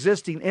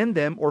pre-existing in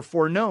them or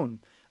foreknown.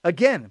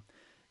 Again,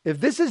 If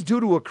this is due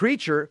to a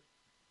creature,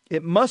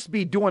 it must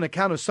be due on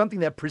account of something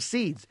that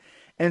precedes.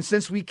 And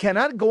since we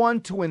cannot go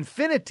on to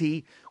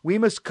infinity, we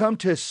must come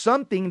to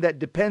something that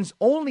depends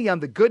only on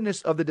the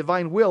goodness of the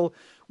divine will,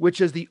 which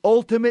is the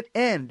ultimate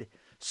end.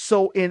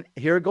 So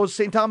here goes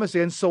St. Thomas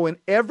again. So in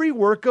every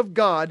work of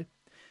God,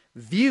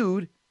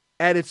 viewed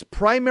at its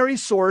primary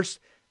source,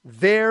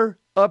 there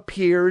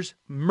appears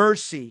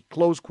mercy.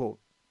 Close quote.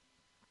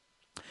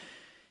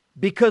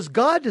 Because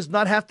God does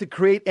not have to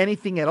create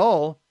anything at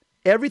all,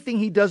 everything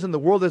he does in the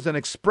world is an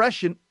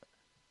expression,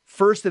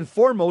 first and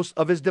foremost,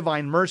 of his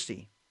divine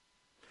mercy.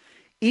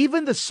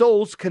 Even the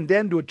souls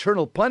condemned to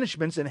eternal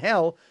punishments in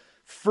hell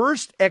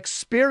first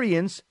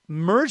experience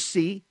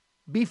mercy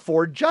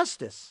before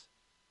justice.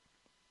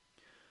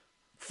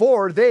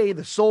 For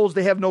the souls,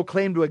 they have no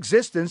claim to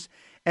existence,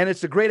 and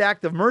it's a great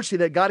act of mercy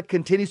that God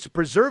continues to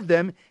preserve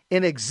them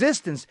in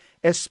existence,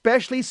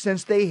 especially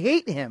since they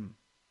hate him.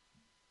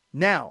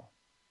 Now,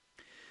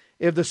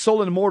 if the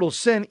soul in mortal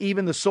sin,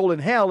 even the soul in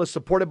hell, is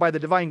supported by the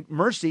divine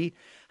mercy,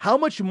 how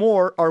much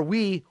more are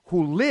we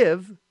who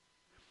live,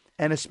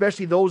 and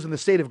especially those in the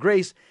state of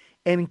grace,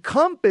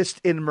 encompassed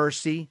in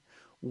mercy?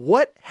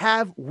 What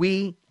have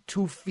we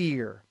to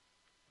fear?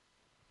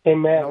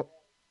 Amen.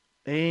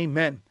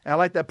 Amen. I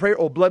like that prayer.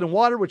 O blood and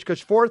water, which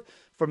gush forth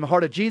from the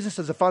heart of Jesus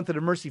as a fountain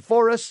of mercy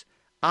for us,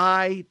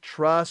 I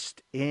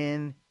trust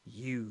in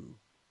you.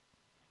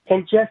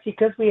 And Jesse,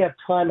 because we have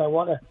time, I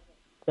want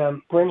to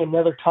bring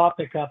another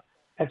topic up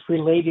that's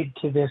related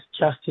to this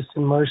justice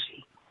and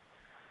mercy.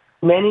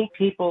 Many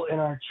people in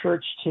our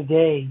church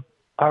today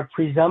are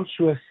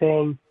presumptuous,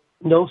 saying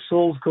no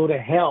souls go to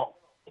hell.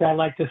 And I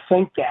like to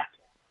think that.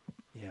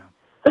 Yeah.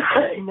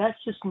 And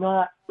that's just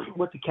not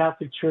what the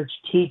Catholic Church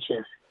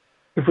teaches.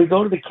 If we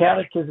go to the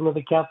Catechism of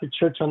the Catholic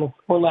Church on the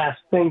 4 last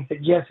things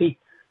that, Jesse,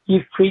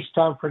 you've preached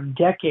on for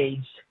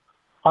decades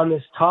on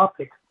this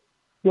topic,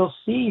 you'll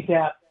see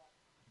that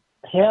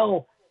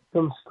hell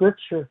from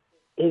Scripture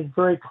is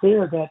very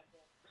clear that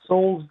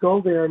souls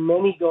go there, and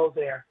many go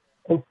there,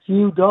 and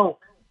few don't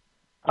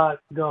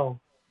go.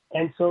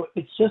 And so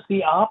it's just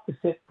the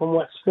opposite from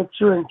what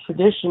Scripture and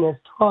tradition has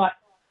taught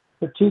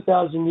for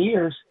 2,000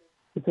 years,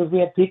 because we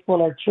have people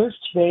in our church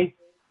today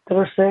that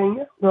are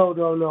saying,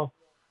 no,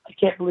 I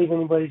can't believe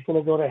anybody's going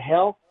to go to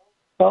hell.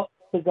 Well,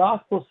 the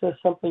gospel says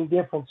something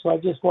different. So I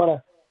just want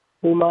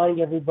to remind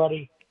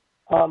everybody,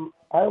 I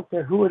don't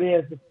care who it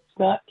is, if it's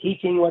not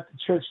teaching what the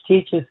church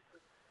teaches,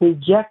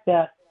 reject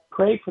that,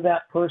 pray for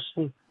that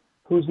person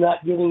who's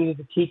not giving you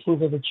the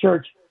teachings of the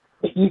church.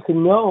 But you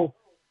can know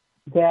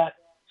that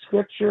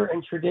Scripture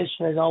and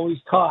tradition has always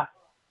taught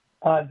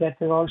that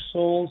there are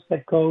souls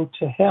that go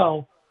to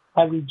hell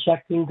by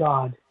rejecting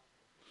God.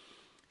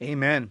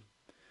 Amen.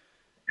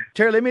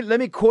 Terry, let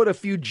me quote a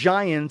few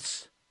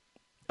giants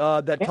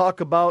that talk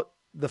about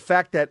the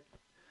fact that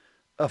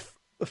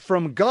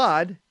from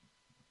God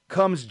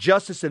comes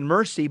justice and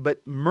mercy,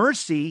 but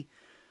mercy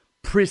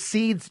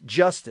precedes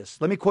justice.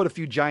 Let me quote a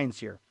few giants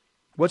here.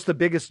 What's the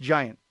biggest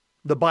giant?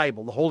 The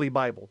Bible, the Holy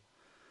Bible.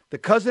 The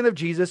cousin of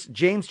Jesus,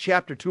 James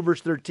chapter 2,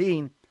 verse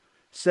 13,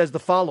 says the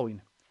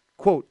following,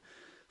 quote,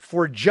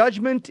 "For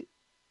judgment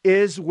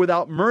is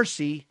without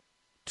mercy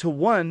to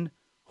one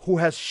who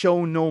has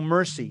shown no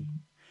mercy.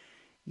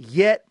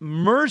 Yet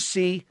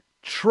mercy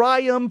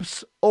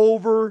triumphs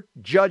over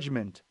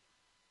judgment."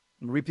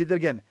 I'll repeat that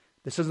again.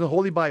 This is the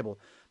Holy Bible.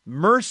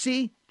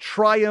 Mercy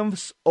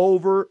triumphs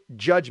over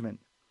judgment.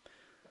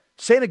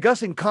 St.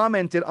 Augustine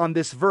commented on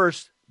this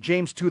verse,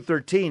 James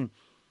 2:13.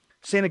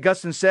 St.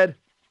 Augustine said,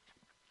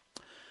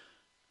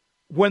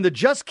 "When the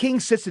just king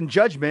sits in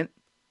judgment,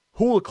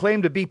 who will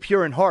claim to be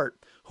pure in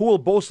heart? Who will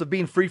boast of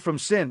being free from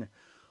sin?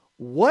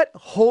 What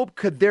hope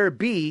could there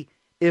be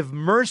if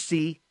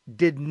mercy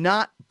did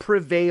not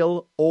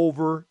prevail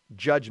over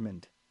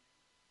judgment?"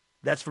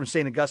 That's from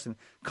St. Augustine,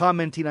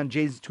 commenting on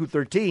James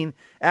 2:13,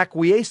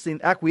 acquiescing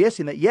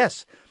that,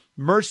 yes,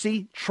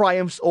 mercy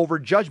triumphs over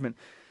judgment.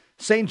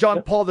 St.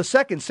 John Paul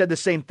II said the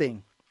same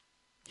thing.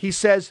 He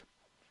says,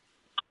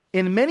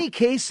 in many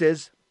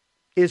cases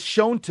is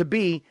shown to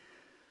be,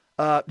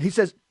 he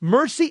says,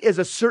 mercy is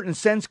a certain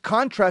sense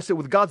contrasted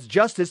with God's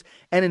justice,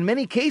 and in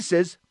many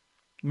cases,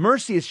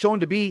 mercy is shown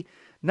to be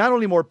not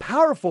only more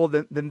powerful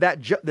than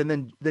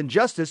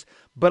justice,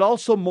 but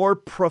also more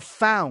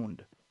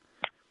profound.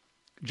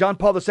 John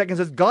Paul II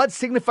says, God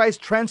signifies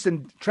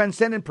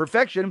transcendent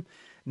perfection.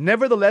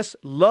 Nevertheless,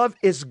 love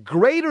is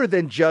greater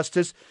than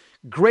justice,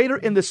 greater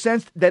in the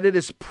sense that it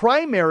is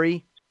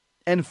primary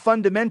and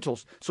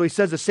fundamentals. So he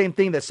says the same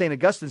thing that St.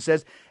 Augustine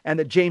says and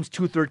that James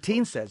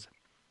 2:13 says.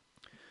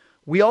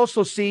 We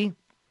also see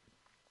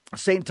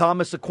St.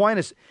 Thomas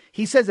Aquinas.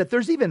 He says that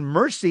there's even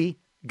mercy.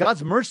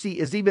 God's mercy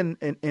is even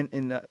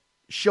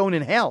shown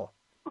in hell.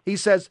 He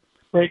says,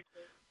 right.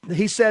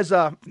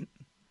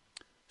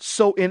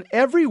 So in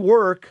every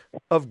work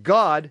of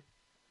God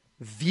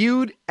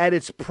viewed at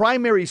its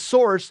primary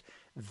source,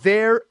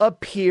 there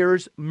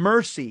appears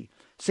mercy.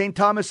 St.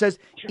 Thomas says,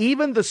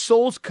 even the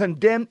souls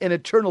condemned in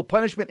eternal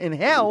punishment in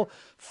hell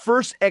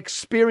first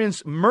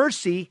experience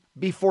mercy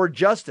before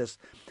justice.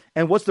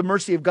 And what's the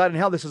mercy of God in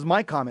hell? This is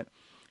my comment,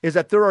 is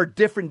that there are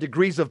different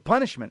degrees of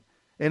punishment.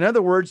 In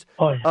other words,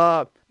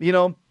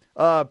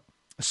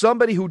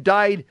 somebody who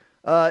died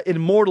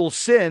in mortal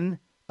sin,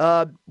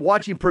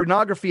 watching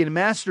pornography and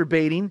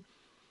masturbating,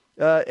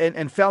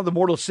 and found the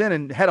mortal sin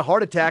and had a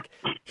heart attack,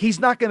 he's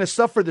not going to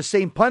suffer the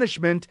same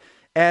punishment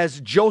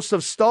as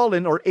Joseph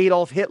Stalin or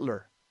Adolf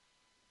Hitler.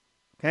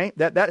 Okay,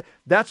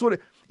 that's what.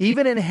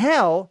 Even in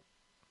hell,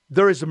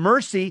 there is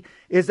mercy.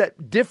 Is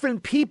that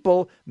different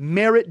people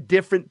merit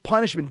different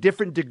punishment,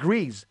 different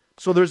degrees.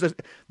 So there's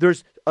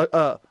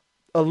a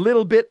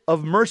little bit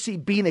of mercy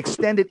being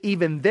extended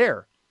even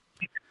there.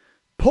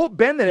 Pope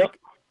Benedict,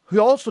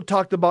 who also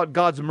talked about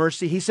God's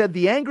mercy, he said,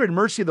 the anger and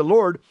mercy of the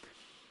Lord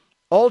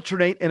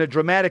alternate in a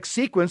dramatic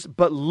sequence,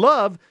 but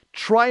love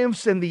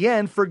triumphs in the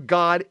end, for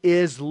God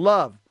is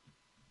love.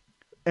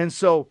 And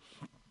so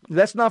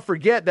let's not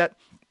forget that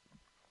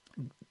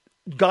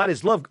God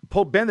is love.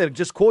 Pope Benedict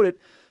just quoted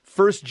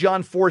 1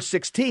 John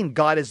 4:16,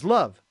 God is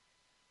love.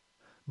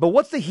 But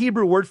what's the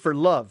Hebrew word for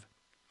love?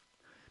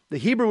 The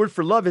Hebrew word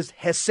for love is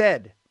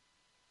hesed.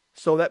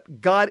 So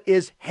that God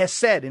is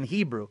hesed in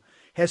Hebrew.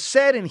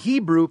 Hesed in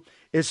Hebrew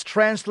is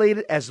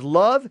translated as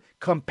love,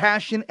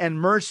 compassion,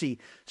 and mercy.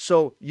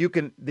 So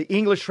the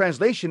English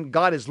translation,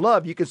 God is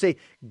love, you can say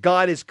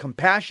God is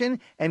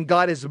compassion and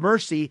God is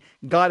mercy,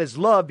 God is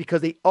love,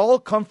 because they all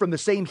come from the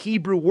same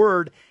Hebrew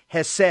word,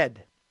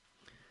 hesed.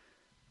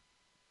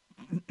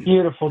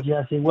 Beautiful,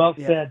 Jesse. Well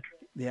said.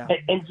 Yeah.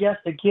 And just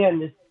again,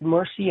 this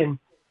mercy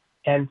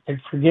and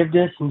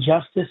forgiveness and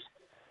justice,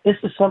 this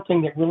is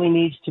something that really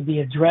needs to be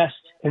addressed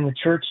in the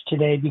church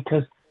today,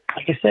 because,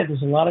 like I said,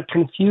 there's a lot of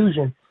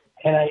confusion,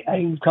 and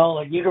I call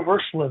it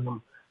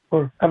universalism,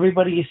 where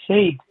everybody is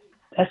saved.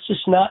 That's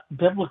just not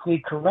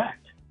biblically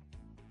correct.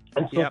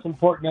 And so It's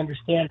important to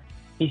understand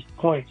these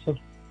points. So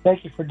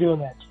thank you for doing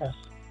that, Jess.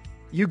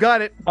 You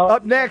got it.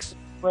 Up next.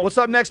 What's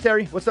up next,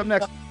 Terry? What's up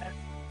next?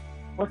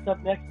 What's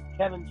up next is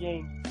Kevin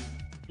James.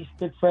 He's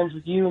good friends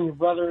with you and your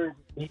brother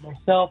and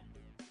myself.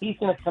 He's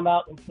going to come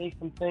out and say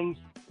some things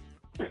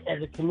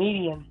as a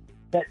comedian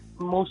that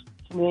most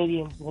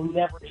Canadians will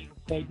never even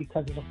say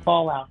because of the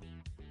fallout,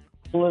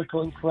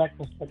 political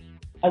incorrectness. But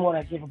I want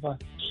to give him a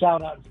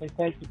shout out and say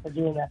thank you for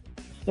doing that.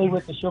 Stay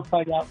with us. You'll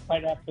find out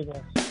right after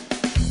this.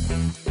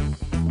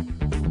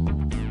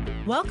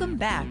 Welcome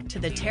back to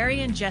the Terry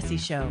and Jesse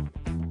Show.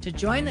 To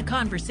join the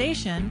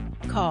conversation,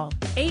 call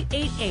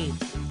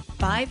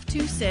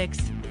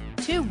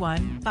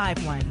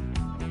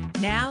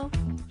 888-526-2151. Now,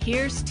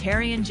 here's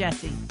Terry and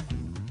Jesse.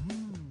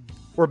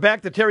 We're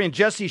back to Terry and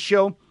Jesse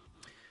Show.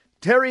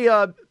 Terry,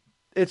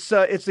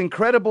 it's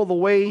incredible the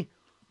way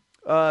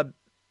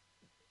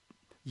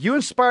you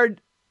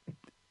inspired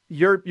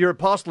your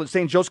apostle at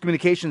St. Joseph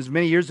Communications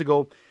many years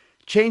ago,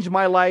 changed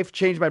my life,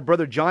 changed my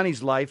brother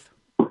Johnny's life.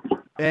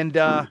 And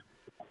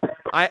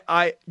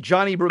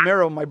Johnny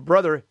Romero, my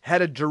brother,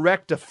 had a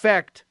direct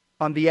effect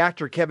on the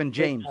actor Kevin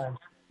James.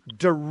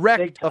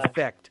 Direct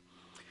effect.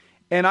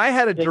 And I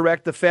had a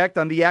direct effect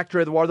on the actor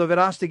Eduardo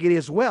Verástegui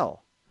as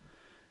well.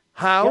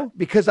 How? Yep.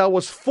 Because I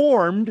was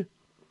formed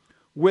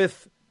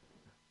with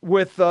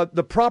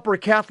the proper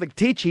Catholic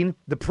teaching,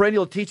 the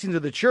perennial teachings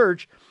of the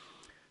church,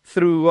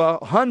 through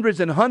hundreds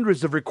and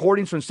hundreds of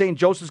recordings from St.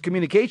 Joseph's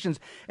Communications.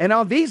 And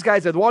now these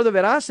guys, Eduardo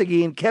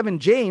Verástegui and Kevin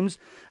James,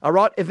 are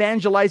out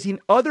evangelizing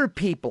other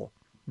people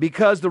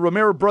because the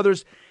Romero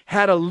brothers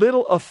had a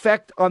little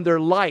effect on their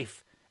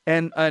life.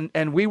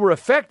 And we were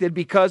affected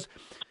because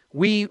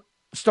we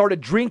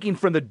started drinking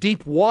from the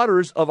deep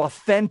waters of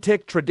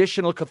authentic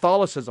traditional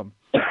Catholicism.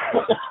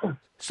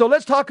 So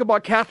let's talk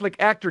about Catholic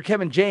actor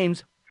Kevin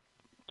James.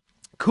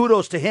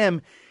 Kudos to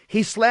him.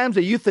 He slams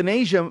the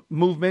euthanasia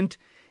movement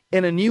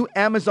in a new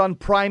Amazon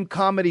Prime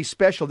comedy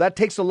special. That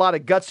takes a lot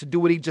of guts to do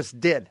what he just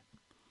did.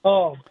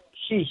 Oh,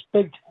 sheesh,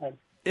 big time.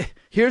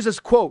 Here's his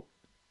quote.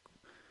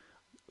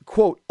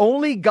 Quote,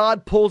 only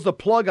God pulls the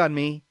plug on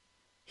me.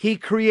 He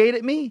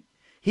created me.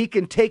 He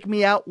can take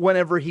me out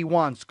whenever he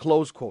wants.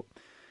 Close quote.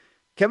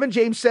 Kevin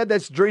James said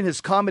this during his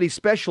comedy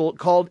special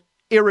called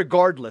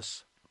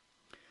Irregardless.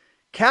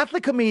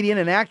 Catholic comedian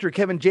and actor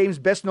Kevin James,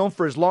 best known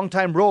for his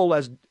longtime role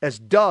as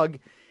Doug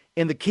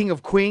in The King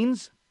of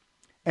Queens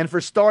and for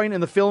starring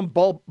in the film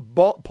Paul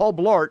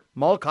Blart,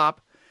 Mall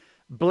Cop,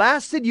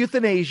 blasted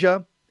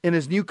euthanasia in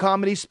his new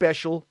comedy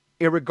special,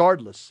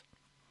 Irregardless.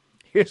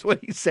 Here's what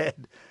he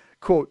said,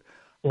 quote,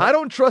 I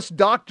don't trust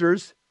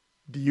doctors.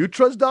 Do you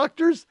trust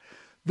doctors?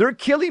 They're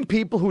killing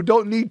people who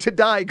don't need to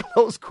die,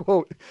 close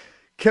quote.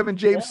 Kevin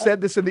James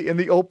said this in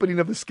the opening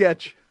of the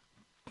sketch.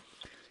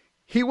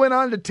 He went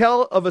on to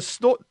tell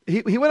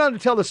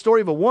the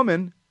story of a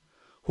woman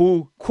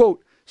who,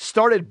 quote,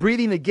 started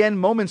breathing again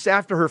moments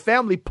after her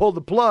family pulled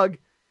the plug,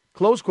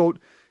 close quote,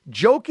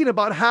 joking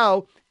about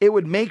how it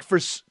would make for,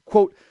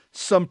 quote,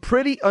 some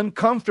pretty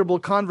uncomfortable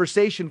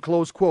conversation,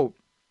 close quote.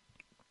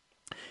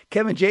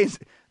 Kevin James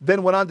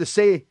then went on to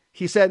say,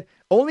 he said,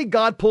 only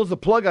God pulls the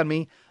plug on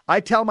me.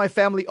 I tell my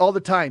family all the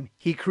time,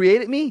 he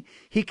created me.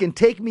 He can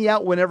take me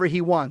out whenever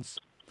he wants.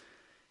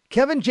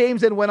 Kevin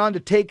James then went on to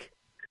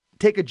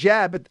take a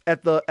jab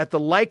at the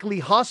likely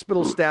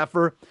hospital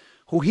staffer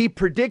who he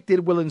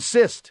predicted will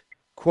insist,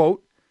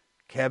 quote,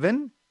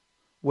 Kevin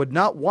would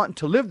not want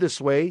to live this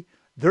way.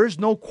 There's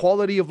no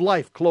quality of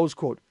life, close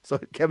quote. So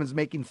Kevin's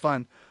making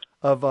fun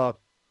of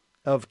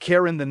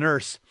Karen, the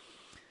nurse.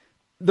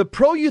 The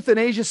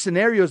pro-euthanasia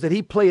scenarios that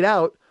he played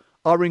out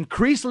are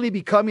increasingly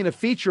becoming a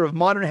feature of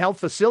modern health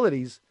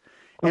facilities,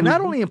 and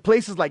not only in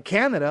places like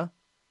Canada,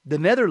 the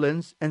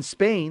Netherlands, and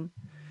Spain,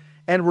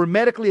 and where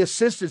medically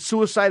assisted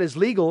suicide is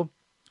legal.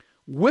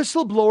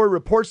 Whistleblower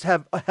reports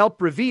have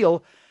helped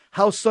reveal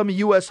how some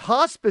U.S.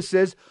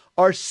 hospices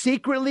are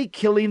secretly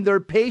killing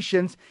their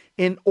patients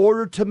in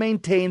order to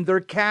maintain their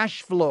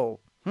cash flow.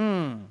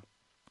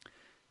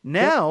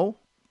 Now,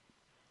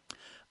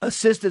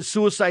 assisted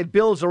suicide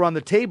bills are on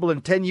the table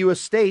in 10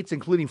 U.S. states,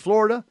 including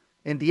Florida,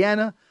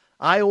 Indiana,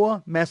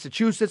 Iowa,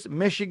 Massachusetts,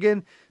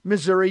 Michigan,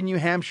 Missouri, New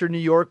Hampshire, New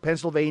York,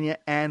 Pennsylvania,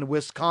 and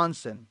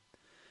Wisconsin.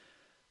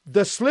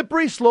 The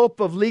slippery slope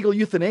of legal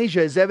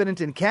euthanasia is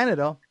evident in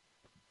Canada,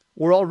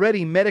 where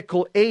already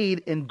medical aid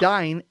in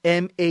dying,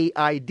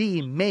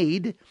 MAID,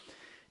 MAID,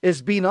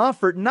 is being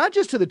offered not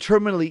just to the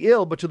terminally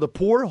ill, but to the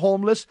poor,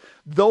 homeless,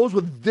 those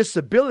with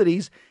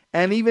disabilities,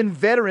 and even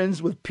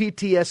veterans with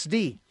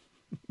PTSD.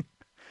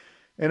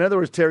 In other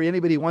words, Terry,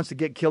 anybody who wants to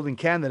get killed in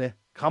Canada,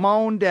 come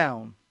on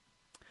down.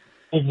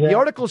 Exactly. The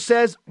article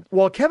says,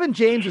 while Kevin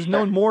James is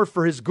known more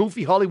for his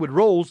goofy Hollywood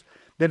roles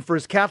than for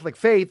his Catholic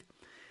faith,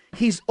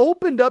 he's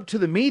opened up to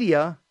the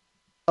media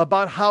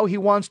about how he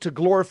wants to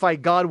glorify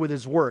God with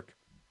his work.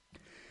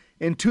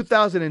 In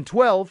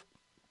 2012,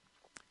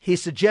 he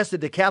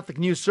suggested to Catholic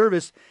News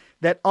Service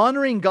that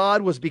honoring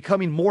God was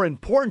becoming more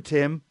important to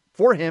him,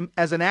 for him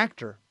as an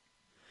actor.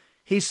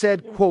 He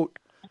said, quote,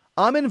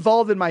 I'm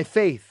involved in my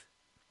faith.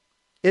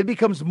 It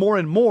becomes more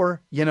and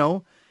more,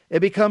 it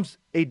becomes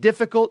a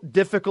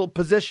difficult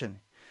position.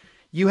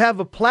 You have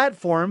a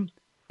platform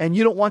and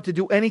you don't want to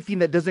do anything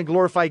that doesn't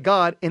glorify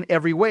God in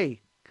every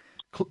way.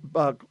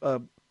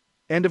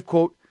 End of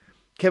quote.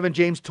 Kevin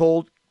James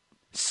told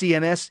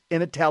CNS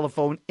in a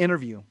telephone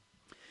interview.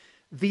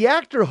 The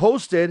actor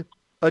hosted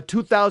a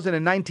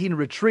 2019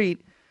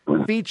 retreat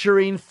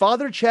featuring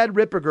Father Chad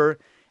Ripperger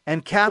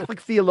and Catholic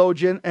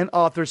theologian and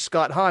author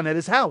Scott Hahn at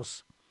his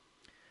house.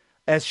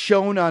 As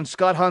shown on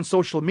Scott Hahn's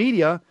social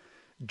media,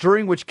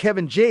 during which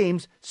Kevin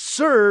James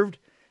served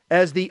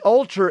as the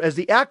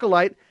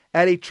acolyte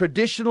at a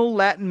traditional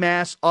Latin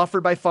Mass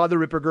offered by Father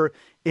Ripperger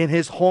in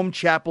his home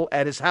chapel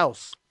at his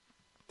house.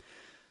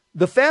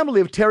 The family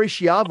of Terri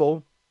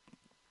Schiavo,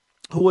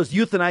 who was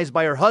euthanized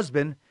by her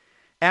husband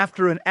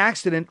after an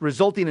accident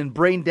resulting in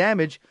brain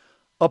damage,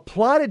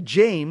 applauded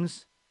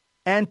James'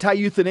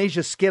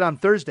 anti-euthanasia skit on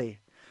Thursday.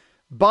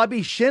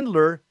 Bobby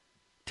Schindler,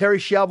 Terri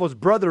Schiavo's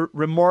brother,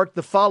 remarked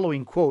the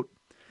following, quote,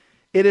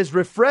 it is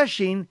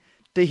refreshing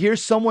to hear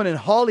someone in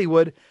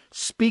Hollywood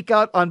speak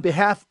out on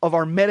behalf of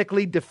our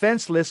medically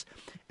defenseless,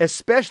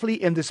 especially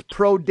in this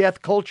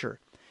pro-death culture.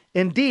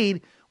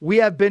 Indeed, we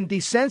have been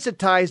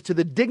desensitized to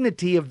the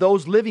dignity of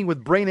those living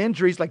with brain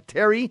injuries like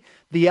Terry,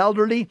 the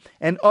elderly,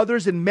 and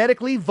others in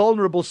medically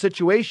vulnerable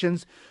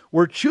situations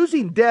where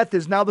choosing death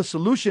is now the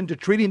solution to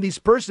treating these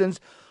persons,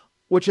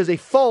 which is a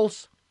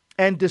false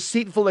and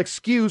deceitful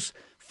excuse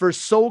for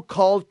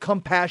so-called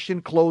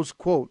compassion, close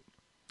quote.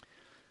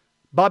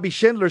 Bobby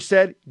Schindler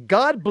said,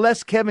 God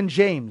bless Kevin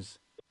James.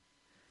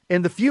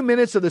 In the few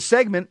minutes of the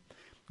segment,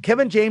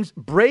 Kevin James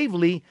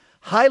bravely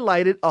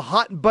highlighted a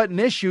hot button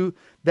issue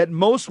that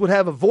most would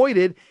have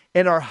avoided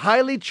in our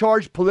highly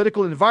charged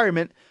political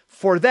environment.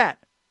 For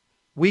that,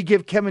 we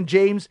give Kevin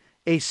James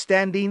a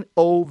standing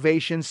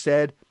ovation,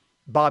 said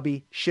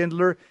Bobby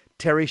Schindler,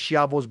 Terri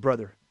Schiavo's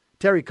brother.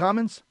 Terry,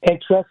 comments?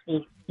 And trust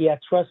me,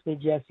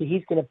 Jesse,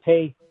 he's going to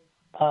pay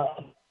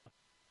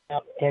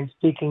and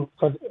speaking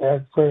for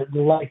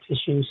the life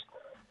issues.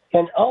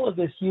 And all of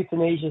this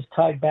euthanasia is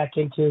tied back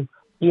into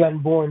the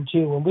unborn,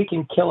 too. When we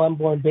can kill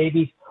unborn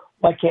babies,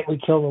 why can't we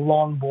kill the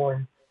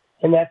long-born?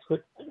 And that's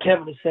what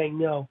Kevin is saying,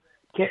 no.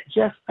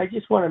 Jeff, I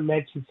just want to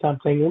mention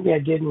something. Maybe I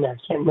didn't. I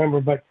can't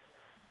remember. But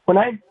when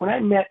I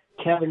met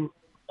Kevin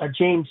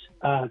James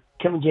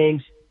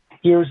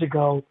years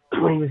ago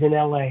when he was in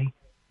L.A.,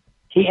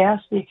 he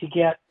asked me to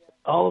get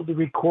all of the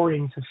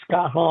recordings of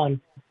Scott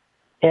Hahn.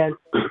 And,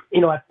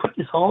 I put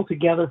this all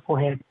together for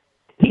him.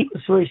 He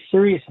was very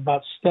serious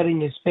about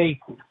studying his faith.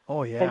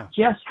 Oh, yeah. And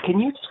Jess, can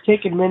you just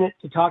take a minute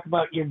to talk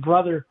about your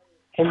brother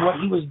and what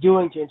he was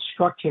doing to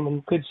instruct him in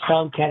good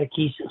sound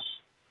catechesis?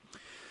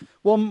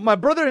 Well, my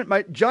brother,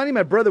 Johnny,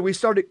 we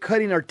started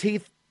cutting our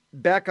teeth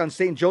back on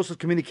St. Joseph's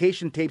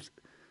communication tapes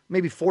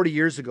maybe 40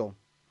 years ago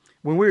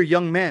when we were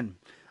young men.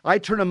 I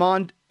turned them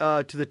on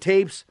to the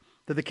tapes,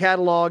 to the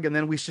catalog, and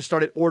then we just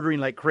started ordering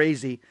like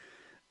crazy.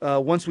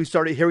 Once we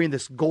started hearing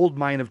this gold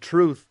mine of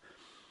truth.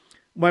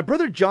 My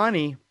brother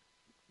Johnny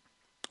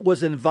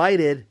was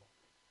invited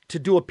to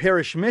do a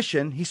parish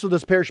mission. He still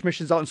does parish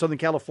missions out in Southern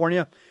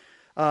California.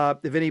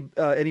 If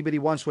anybody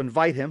wants to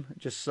invite him,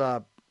 just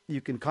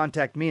you can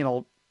contact me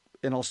and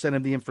I'll send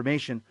him the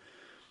information.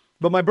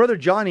 But my brother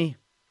Johnny,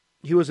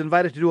 he was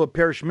invited to do a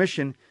parish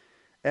mission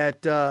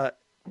at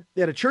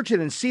they had a church in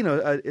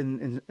Encino,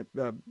 in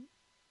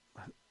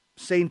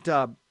Saint.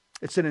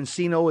 It's in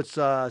Encino.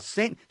 It's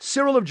Saint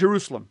Cyril of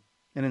Jerusalem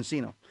in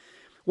Encino.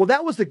 Well,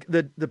 that was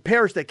the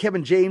parish that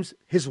Kevin James,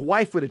 his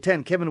wife, would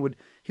attend.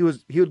 He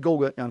would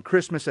go on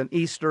Christmas and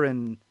Easter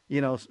and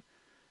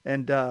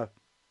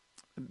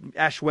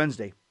Ash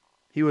Wednesday.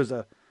 He was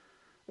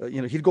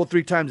he'd go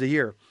 3 times a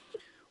year.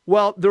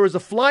 Well, there was a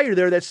flyer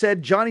there that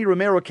said Johnny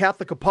Romero,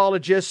 Catholic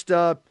apologist,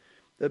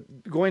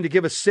 going to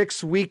give a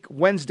 6-week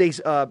Wednesday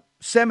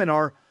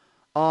seminar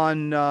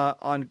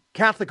on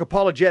Catholic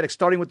apologetics,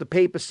 starting with the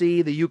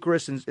papacy, the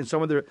Eucharist, and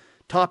some other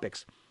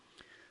topics.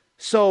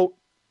 So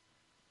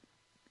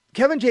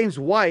Kevin James'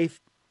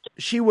 wife,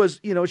 she was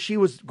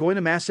going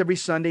to mass every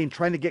Sunday and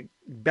trying to get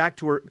back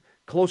to her,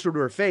 closer to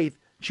her faith.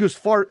 She was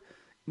far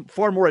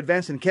more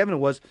advanced than Kevin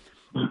was.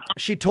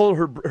 She told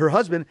her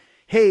husband,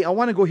 "Hey, I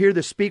want to go hear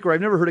this speaker.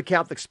 I've never heard a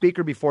Catholic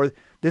speaker before.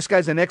 This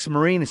guy's an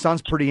ex-Marine. It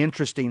sounds pretty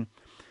interesting."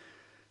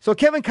 So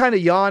Kevin kind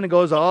of yawned and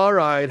goes, "All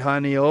right,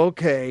 honey,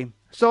 okay."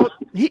 So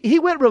he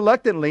went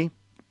reluctantly.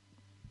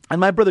 And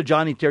my brother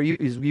Johnny, Terry,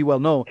 you well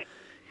know,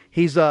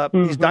 he's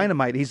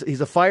dynamite.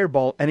 He's a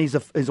fireball, and he's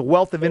a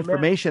wealth of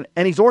information,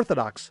 and he's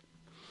Orthodox.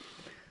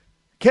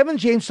 Kevin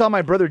James saw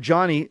my brother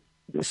Johnny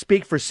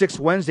speak for 6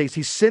 Wednesdays.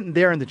 He's sitting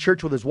there in the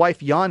church with his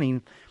wife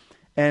yawning,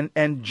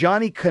 and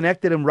Johnny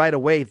connected him right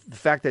away. The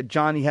fact that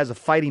Johnny has a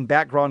fighting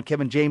background.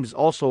 Kevin James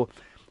also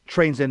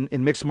trains in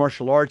mixed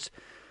martial arts.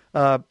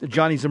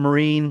 Johnny's a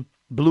Marine,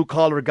 blue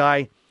collar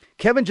guy.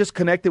 Kevin just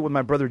connected with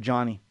my brother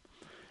Johnny.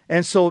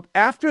 And so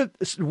after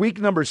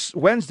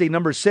Wednesday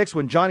number 6,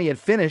 when Johnny had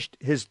finished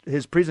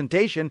his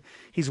presentation,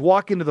 he's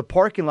walking to the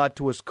parking lot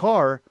to his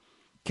car.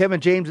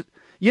 Kevin James,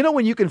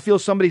 when you can feel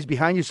somebody's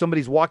behind you,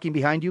 somebody's walking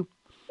behind you?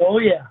 Oh,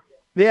 yeah.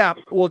 Yeah.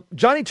 Well,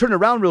 Johnny turned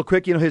around real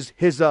quick.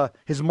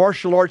 His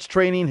martial arts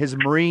training, his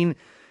Marine,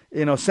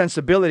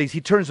 sensibilities.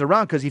 He turns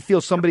around because he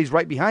feels somebody's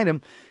right behind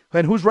him.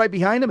 And who's right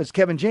behind him? It's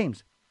Kevin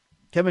James.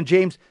 Kevin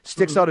James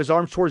sticks out his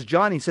arms towards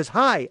Johnny and says,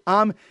 "Hi,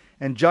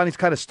 and Johnny's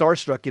kind of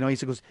starstruck,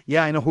 He goes,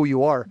 "Yeah, I know who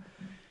you are."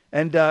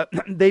 And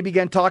they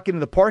began talking in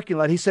the parking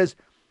lot. He says,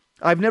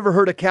 "I've never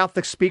heard a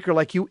Catholic speaker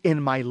like you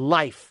in my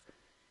life."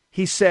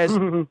 He says,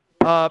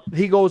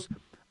 he goes,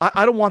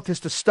 I don't want this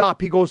to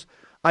stop. He goes,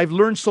 "I've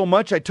learned so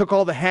much. I took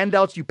all the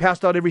handouts you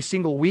passed out every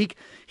single week."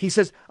 He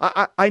says,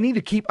 I need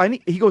to keep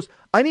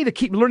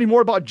learning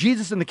more about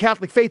Jesus and the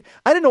Catholic faith.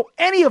 I didn't know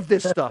any of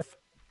this stuff.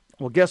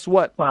 Well, guess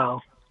what?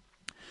 Wow.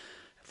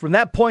 From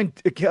that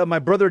point, my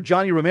brother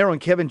Johnny Romero and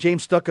Kevin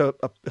James stuck a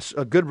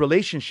good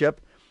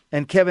relationship.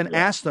 And Kevin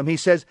asked him, he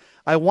says,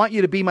 "I want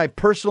you to be my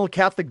personal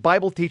Catholic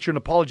Bible teacher and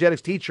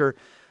apologetics teacher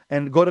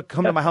and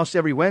come to my house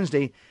every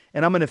Wednesday.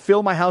 And I'm going to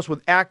fill my house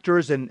with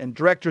actors and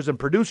directors and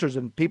producers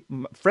and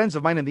friends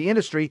of mine in the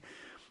industry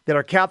that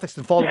are Catholics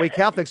and fall away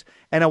Catholics.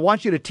 And I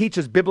want you to teach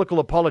us biblical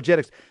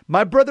apologetics."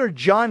 My brother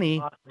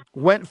Johnny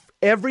went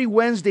every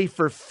Wednesday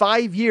for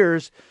 5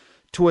 years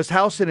to his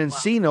house in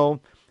Encino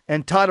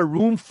and taught a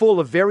room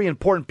full of very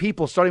important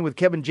people, starting with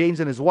Kevin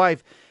James and his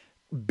wife,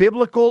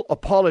 biblical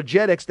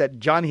apologetics that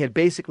Johnny had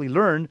basically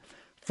learned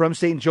from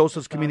St.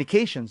 Joseph's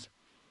Communications.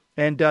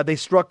 And they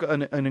struck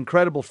an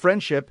incredible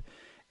friendship.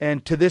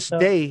 And to this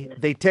day,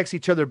 they text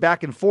each other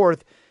back and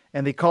forth,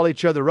 and they call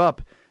each other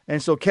up.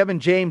 And so Kevin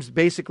James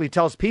basically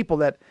tells people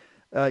that,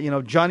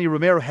 Johnny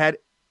Romero had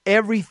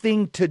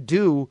everything to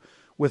do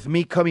with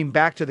me coming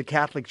back to the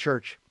Catholic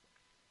Church.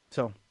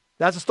 So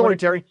that's a story,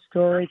 Terry.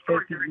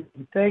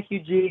 Thank you,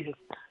 Jesus.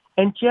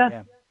 And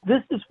Jeff,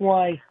 This is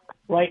why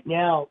right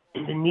now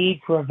the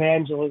need for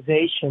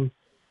evangelization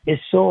is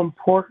so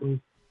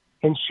important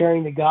in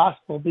sharing the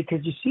gospel,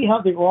 because you see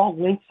how they're all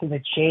linked to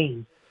the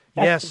chain.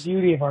 That's the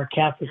beauty of our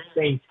Catholic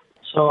faith.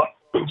 So,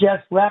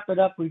 Jeff, wrap it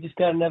up. We just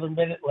got another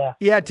minute left.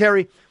 Yeah,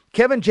 Terry.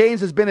 Kevin James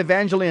has been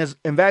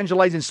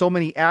evangelizing so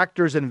many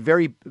actors and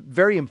very,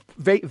 very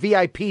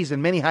VIPs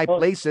in many high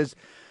places.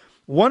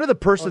 One of the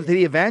persons that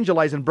he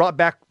evangelized and brought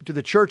back to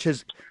the church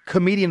is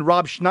comedian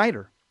Rob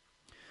Schneider.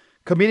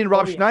 Comedian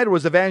Rob Schneider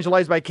was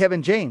evangelized by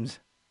Kevin James.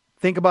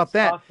 Think about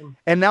that. Awesome.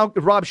 And now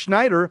Rob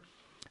Schneider,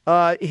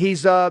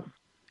 he's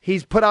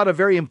put out a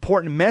very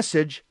important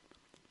message.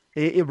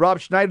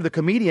 Rob Schneider, the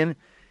comedian,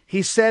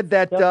 he said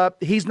that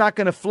he's not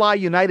going to fly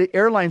United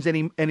Airlines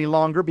any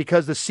longer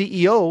because the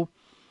CEO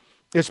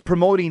is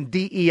promoting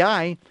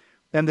DEI,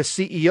 and the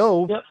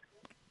CEO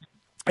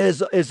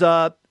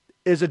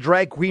is a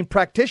drag queen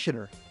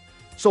practitioner.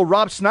 So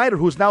Rob Schneider,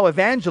 who's now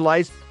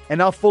evangelized and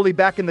now fully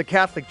back in the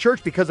Catholic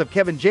Church because of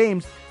Kevin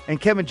James, and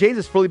Kevin James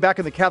is fully back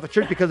in the Catholic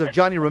Church because of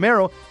Johnny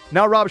Romero.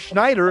 Now Rob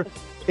Schneider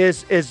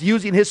is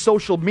using his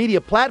social media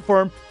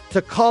platform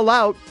to call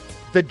out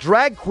the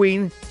drag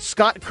queen,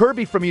 Scott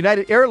Kirby from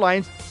United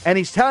Airlines, and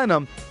he's telling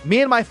them,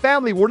 "Me and my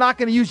family, we're not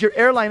going to use your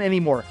airline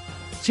anymore."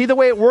 See the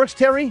way it works,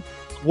 Terry?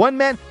 One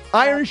man,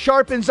 iron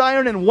sharpens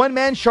iron, and one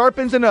man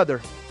sharpens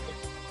another.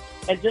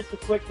 And just a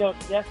quick note,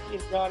 Jesse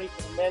and Johnny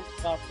from the men's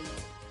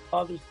conference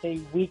Father's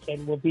Day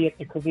weekend will be at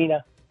the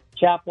Covina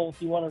Chapel.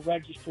 If you want to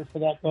register for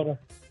that, go to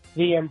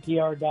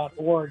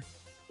vmtr.org.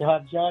 You'll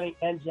have Johnny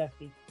and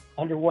Jesse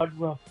under one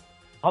roof.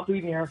 I'll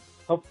be there.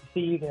 Hope to see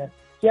you there.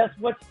 Jess,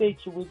 what state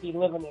should we be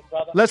living in,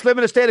 brother? Let's live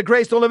in a state of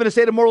grace. Don't live in a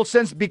state of moral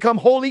sins. Become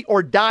holy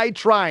or die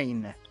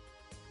trying.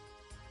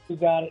 You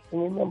got it.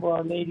 And remember,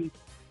 Our Lady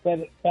said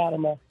at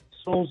Fatima,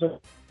 souls are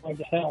going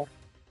to hell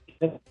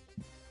because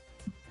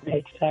they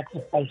make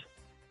sacrifice.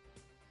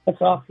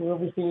 Let's offer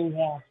everything you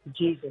have to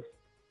Jesus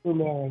through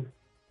Mary.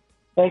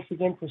 Thanks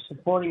again for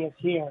supporting us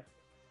here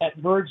at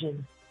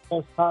Virgin,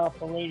 Most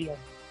Powerful Radio.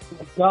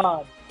 May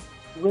God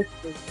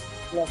richly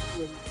bless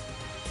you.